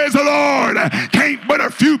 Oh, praise the Lord. Can't but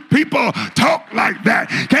a few people talk like that.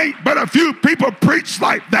 Can't but a few people preach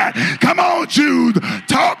like that. Come on, Jude,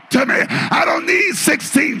 talk to me. I don't need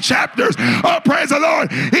 16 chapters. Oh, praise the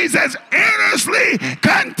Lord. He says, earnestly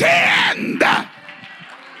contend.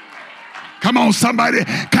 Come on, somebody,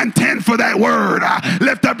 contend for that word.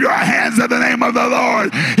 Lift up your hands in the name of the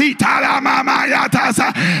Lord.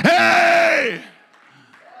 Hey!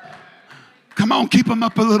 Come on, keep them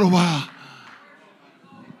up a little while.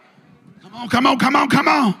 Come on, come on, come on, come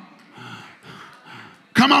on.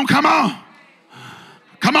 Come on, come on.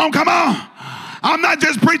 Come on, come on. I'm not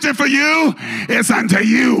just preaching for you. It's unto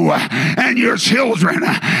you and your children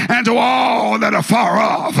and to all that are far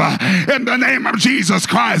off. In the name of Jesus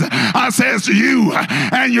Christ, I says to you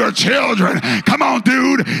and your children, come on,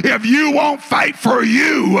 dude, if you won't fight for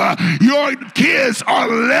you, your kids are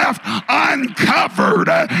left uncovered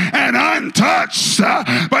and untouched.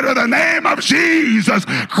 But in the name of Jesus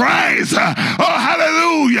Christ, oh,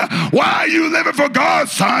 hallelujah. Why are you living for God,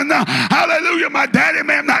 son? Hallelujah. My daddy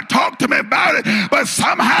may have not talked to me about it, but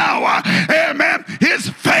somehow, amen, his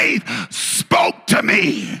faith spoke to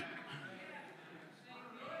me.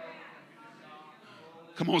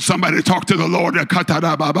 Come on, somebody talk to the Lord.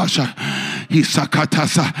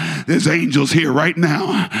 There's angels here right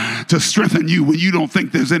now to strengthen you when you don't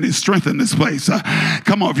think there's any strength in this place.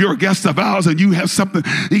 Come on, if you're a guest of ours and you have something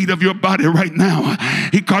need of your body right now,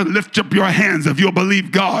 he can't lift up your hands if you'll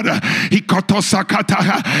believe God.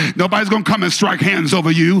 Nobody's going to come and strike hands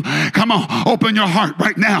over you. Come on, open your heart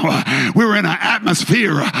right now. We're in an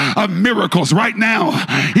atmosphere of miracles right now.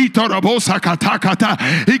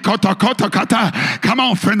 Come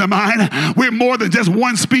on, friend of mine. We're more than just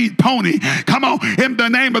one speed pony. Come on, in the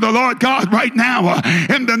name of the Lord God right now.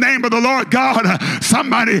 In the name of the Lord God,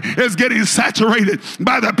 somebody is getting saturated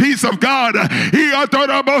by the peace of God.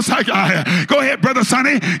 Go ahead, Brother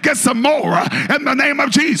Sonny. Get some more in the name of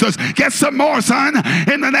Jesus. Get some more, son,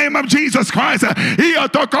 in the name of Jesus Christ. Hey,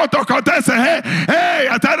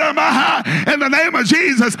 in the name of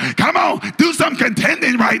Jesus. Come on, do some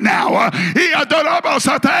contending right now.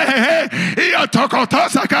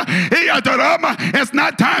 It's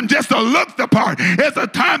not time just to look the part. It's a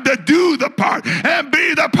time to do the part and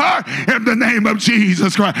be the part in the name of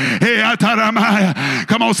Jesus Christ.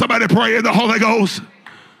 Come on, somebody pray in the Holy Ghost.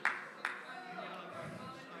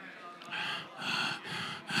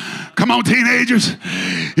 Come on, teenagers.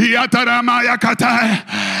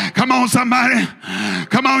 Come on, somebody.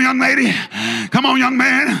 Come on, young lady. Come on, young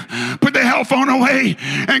man. Put the hell phone away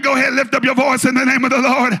and go ahead and lift up your voice in the name of the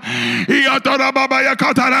Lord.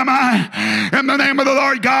 In the name of the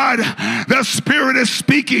Lord God, the Spirit is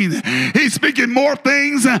speaking. He's speaking more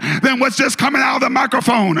things than what's just coming out of the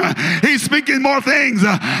microphone. He's speaking more things.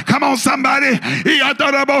 Come on, somebody.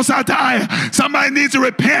 Somebody needs to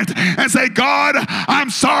repent and say, God, I'm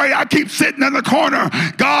sorry I keep sitting in the corner.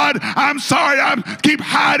 God, I'm sorry I keep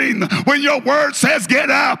hiding when your word says get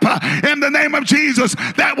up. In the name of Jesus,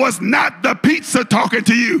 that was not the pizza talking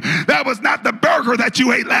to you. That was not the burger that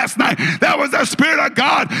you ate last night. That was the Spirit of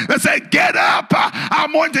God that said, get up.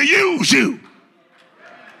 I'm going to use you.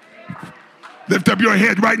 Lift up your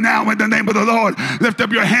head right now in the name of the Lord. Lift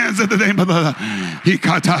up your hands in the name of the Lord.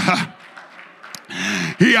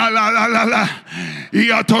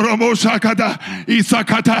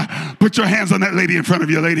 Put your hands on that lady in front of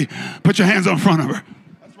you, lady. Put your hands in front of her.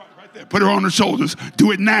 That's right there. Put her on her shoulders.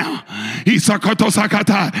 Do it now.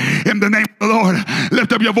 In the name of the Lord.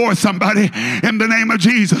 Lift up your voice, somebody. In the name of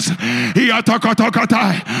Jesus.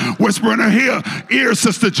 Whisper in her ear,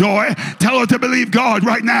 Sister Joy. Tell her to believe God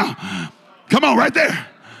right now. Come on, right there.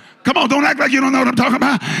 Come on, don't act like you don't know what I'm talking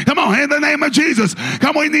about. Come on, in the name of Jesus.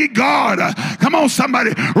 Come on, we need God. Come on,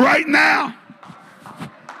 somebody, right now.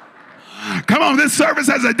 Come on, this service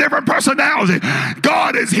has a different personality.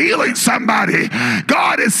 God is healing somebody.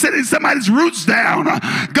 God is sitting somebody's roots down.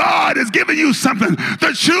 God is giving you something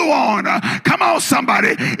to chew on. Come on, somebody,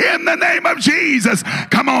 in the name of Jesus.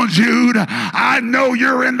 Come on, Jude. I know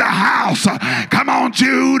you're in the house. Come on,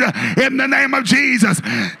 Jude, in the name of Jesus.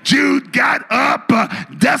 Jude got up,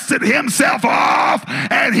 dusted himself off,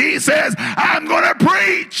 and he says, I'm going to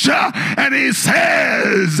preach. And he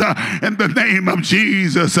says, in the name of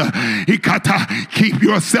Jesus, keep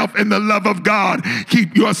yourself in the love of God.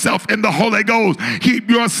 Keep yourself in the Holy Ghost. Keep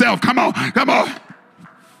yourself. Come on, come on.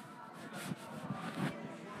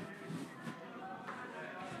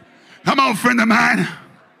 Come on, friend of mine.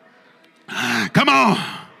 Come on.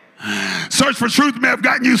 Search for truth may have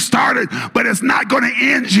gotten you started, but it's not going to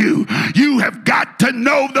end you. You have got to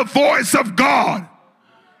know the voice of God.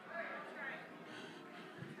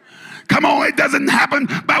 Come on, it doesn't happen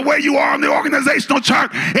by where you are in the organizational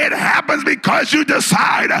chart. It happens because you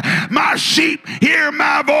decide, my sheep hear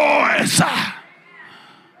my voice.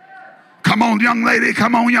 Come on, young lady.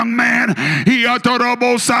 Come on, young man.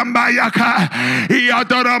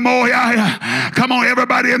 Come on,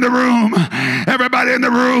 everybody in the room. Everybody in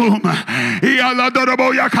the room.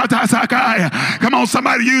 Come on,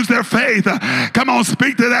 somebody use their faith. Come on,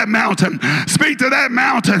 speak to that mountain. Speak to that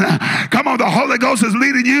mountain. Come on, the Holy Ghost is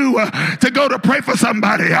leading you to go to pray for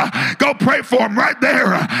somebody. Go pray for them right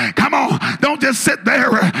there. Come on, don't just sit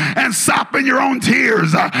there and sop in your own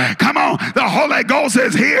tears. Come on, the Holy Ghost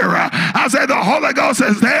is here. I said the Holy Ghost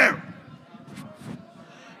is there.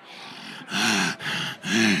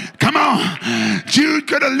 Come on. Jude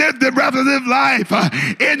could have lived the rest of his life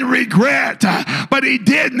in regret, but he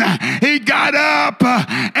didn't. He got up,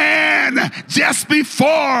 and just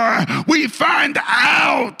before we find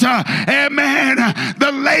out, amen,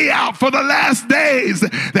 the layout for the last days,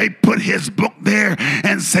 they put his book there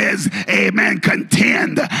and says, amen,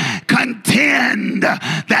 contend. Contend.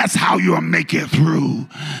 That's how you'll make it through.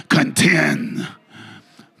 Contend.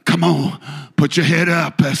 Come on. Put your head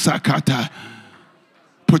up, Sakata.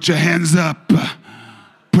 Put your hands up.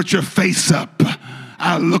 Put your face up.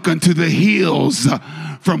 I look unto the hills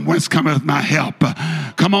from whence cometh my help.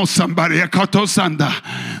 Come on, somebody.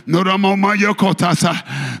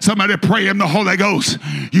 Somebody pray in the Holy Ghost.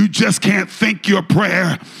 You just can't think your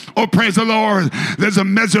prayer. Oh, praise the Lord. There's a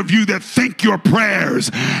measure of you that think your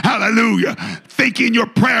prayers. Hallelujah. Thinking your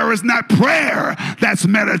prayer is not prayer. That's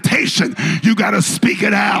meditation. You got to speak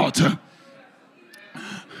it out.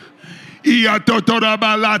 In the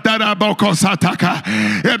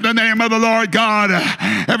name of the Lord God,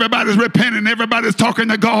 everybody's repenting, everybody's talking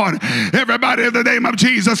to God, everybody in the name of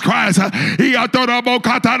Jesus Christ. In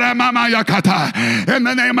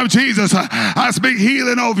the name of Jesus, I speak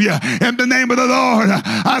healing over you. In the name of the Lord,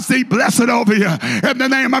 I speak blessing over you. In the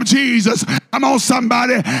name of Jesus, come on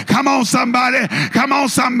somebody, come on somebody, come on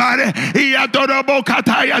somebody.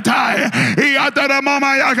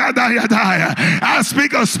 I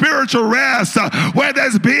speak of spiritual rest where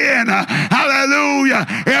there's been, hallelujah,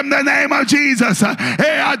 in the name of Jesus.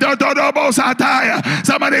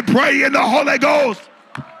 Somebody pray in the Holy Ghost.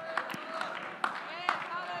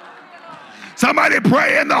 Somebody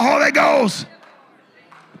pray in the Holy Ghost.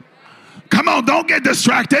 Come on, don't get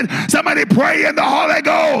distracted. Somebody pray in the Holy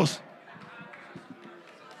Ghost.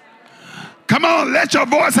 Come Come on, let your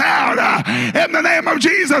voice out in the name of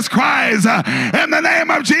Jesus Christ. In the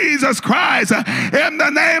name of Jesus Christ. In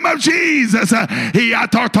the name of Jesus. In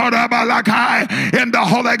the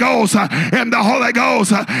Holy Ghost. In the Holy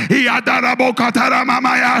Ghost. In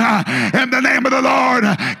the name of the Lord.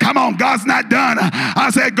 Come on, God's not done.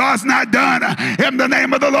 I said God's not done. In the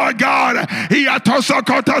name of the Lord God.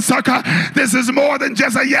 This is more than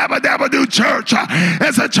just a yabba dabba do church.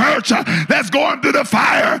 It's a church that's going through the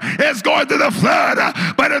fire. It's going through the flood.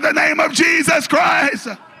 But in the name of Jesus Christ.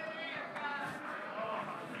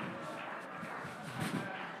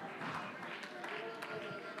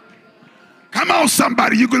 Come on,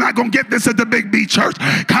 somebody. You're not going to get this at the Big B church.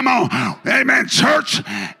 Come on. Amen. Church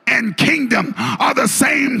and kingdom are the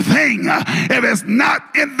same thing. If it's not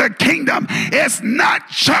in the kingdom, it's not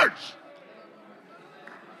church.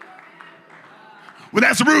 Well,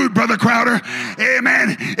 that's rude, Brother Crowder.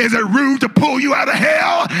 Amen. Is it rude to pull you out of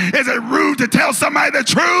hell? Is it rude to tell somebody the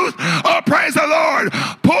truth? Oh, praise the Lord.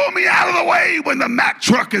 Pull me out of the way when the Mack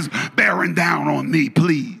truck is bearing down on me,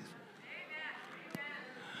 please.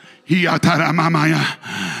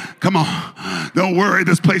 Come on. Don't worry.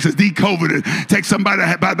 This place is de-COVIDed. Take somebody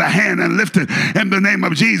by the hand and lift it in the name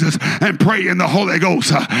of Jesus and pray in the Holy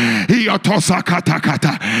Ghost. Come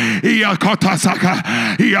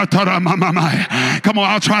on,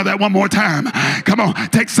 I'll try that one more time. Come on,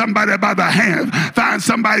 take somebody by the hand. Find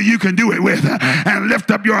somebody you can do it with and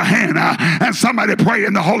lift up your hand and somebody pray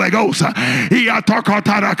in the Holy Ghost.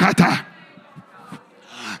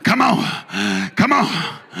 Come on. Come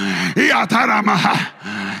on.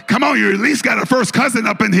 Come on, you at least got a first cousin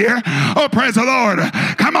up in here. Oh, praise the Lord.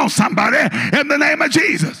 Come on, somebody, in the name of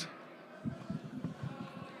Jesus.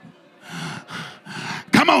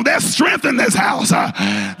 Come on, there's strength in this house.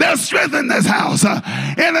 There's strength in this house.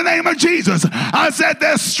 In the name of Jesus. I said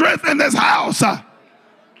there's strength in this house.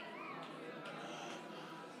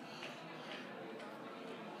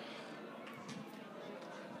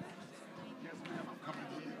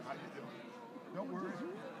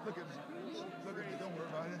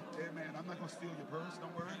 Steal your purse,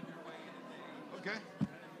 don't worry. Okay?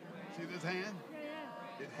 See this hand?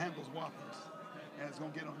 It handles waffles. And it's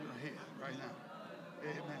going to get on your head right now.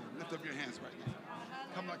 Amen. Lift up your hands right now.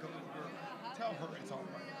 Come like a little girl. Tell her it's all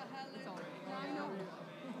right. It's all right. I know.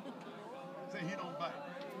 Say he don't bite.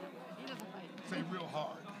 He doesn't bite. Say real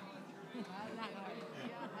hard. Not hard.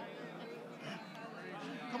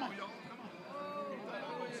 Come on, y'all. Come on.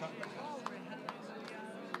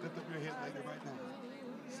 Lift up your head, lady, right now.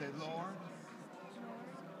 Say, Lord,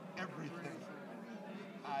 everything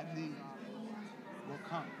I need will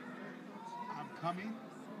come. I'm coming.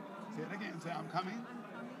 Say it again. Say, I'm coming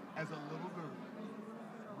as a little girl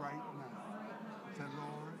right now. Say,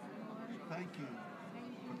 Lord, thank you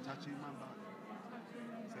for touching my body.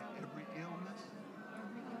 Say, every illness,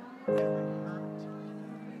 every hurt,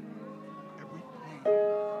 every pain,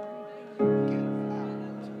 get out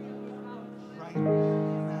right now.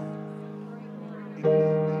 In the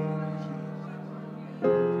name of Jesus.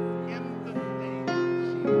 In the name of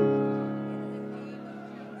Jesus.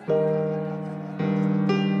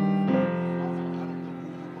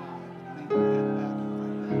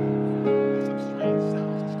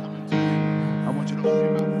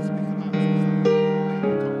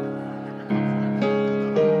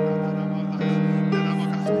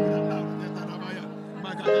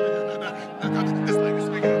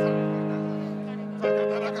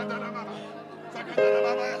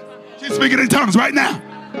 She's speaking in tongues right now.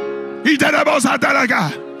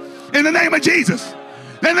 In the name of Jesus.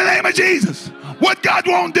 In the name of Jesus. What God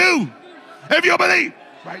won't do if you believe.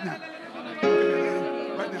 Right now.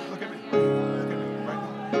 Right now. Look at me. Look at me. Right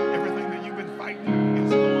now. Everything that you've been fighting is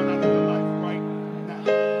going out of your life right now.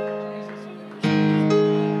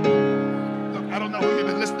 Look, I don't know who you've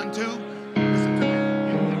been listening to. Listen to me.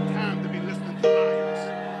 You don't have time to be listening to liars.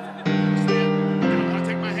 You understand? When I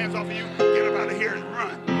take my hands off of you, get up out of here and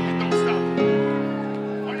run. And don't stop.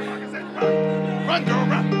 On your mark and say, run. Run, girl,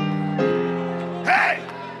 run. Hey!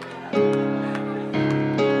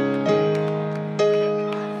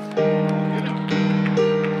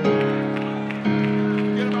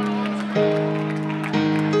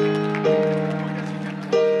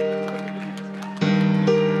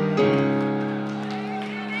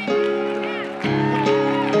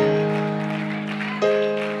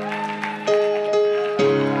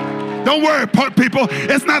 Don't worry, people.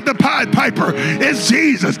 It's not the Pied Piper. It's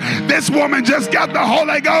Jesus. This woman just got the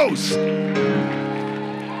Holy Ghost.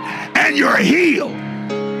 And you're healed.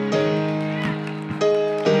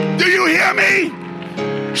 Do you hear me?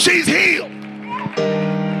 She's healed.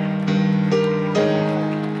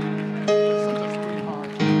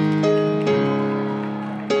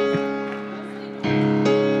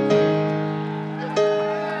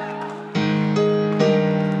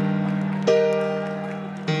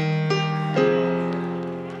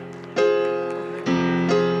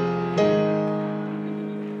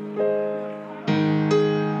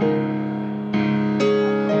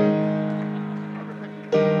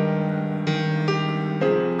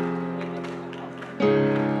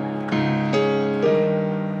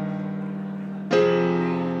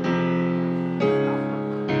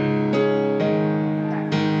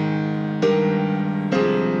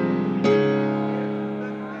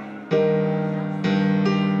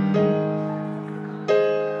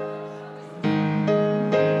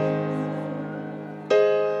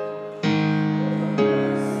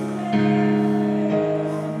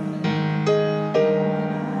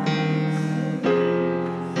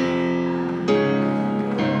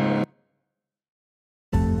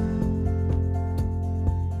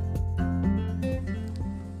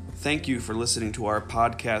 Thank you for listening to our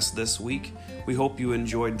podcast this week. We hope you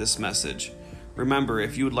enjoyed this message. Remember,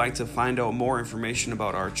 if you would like to find out more information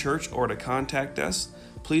about our church or to contact us,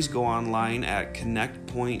 please go online at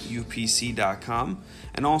connectpointupc.com.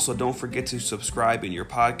 And also don't forget to subscribe in your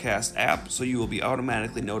podcast app so you will be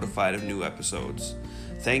automatically notified of new episodes.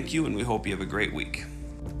 Thank you, and we hope you have a great week.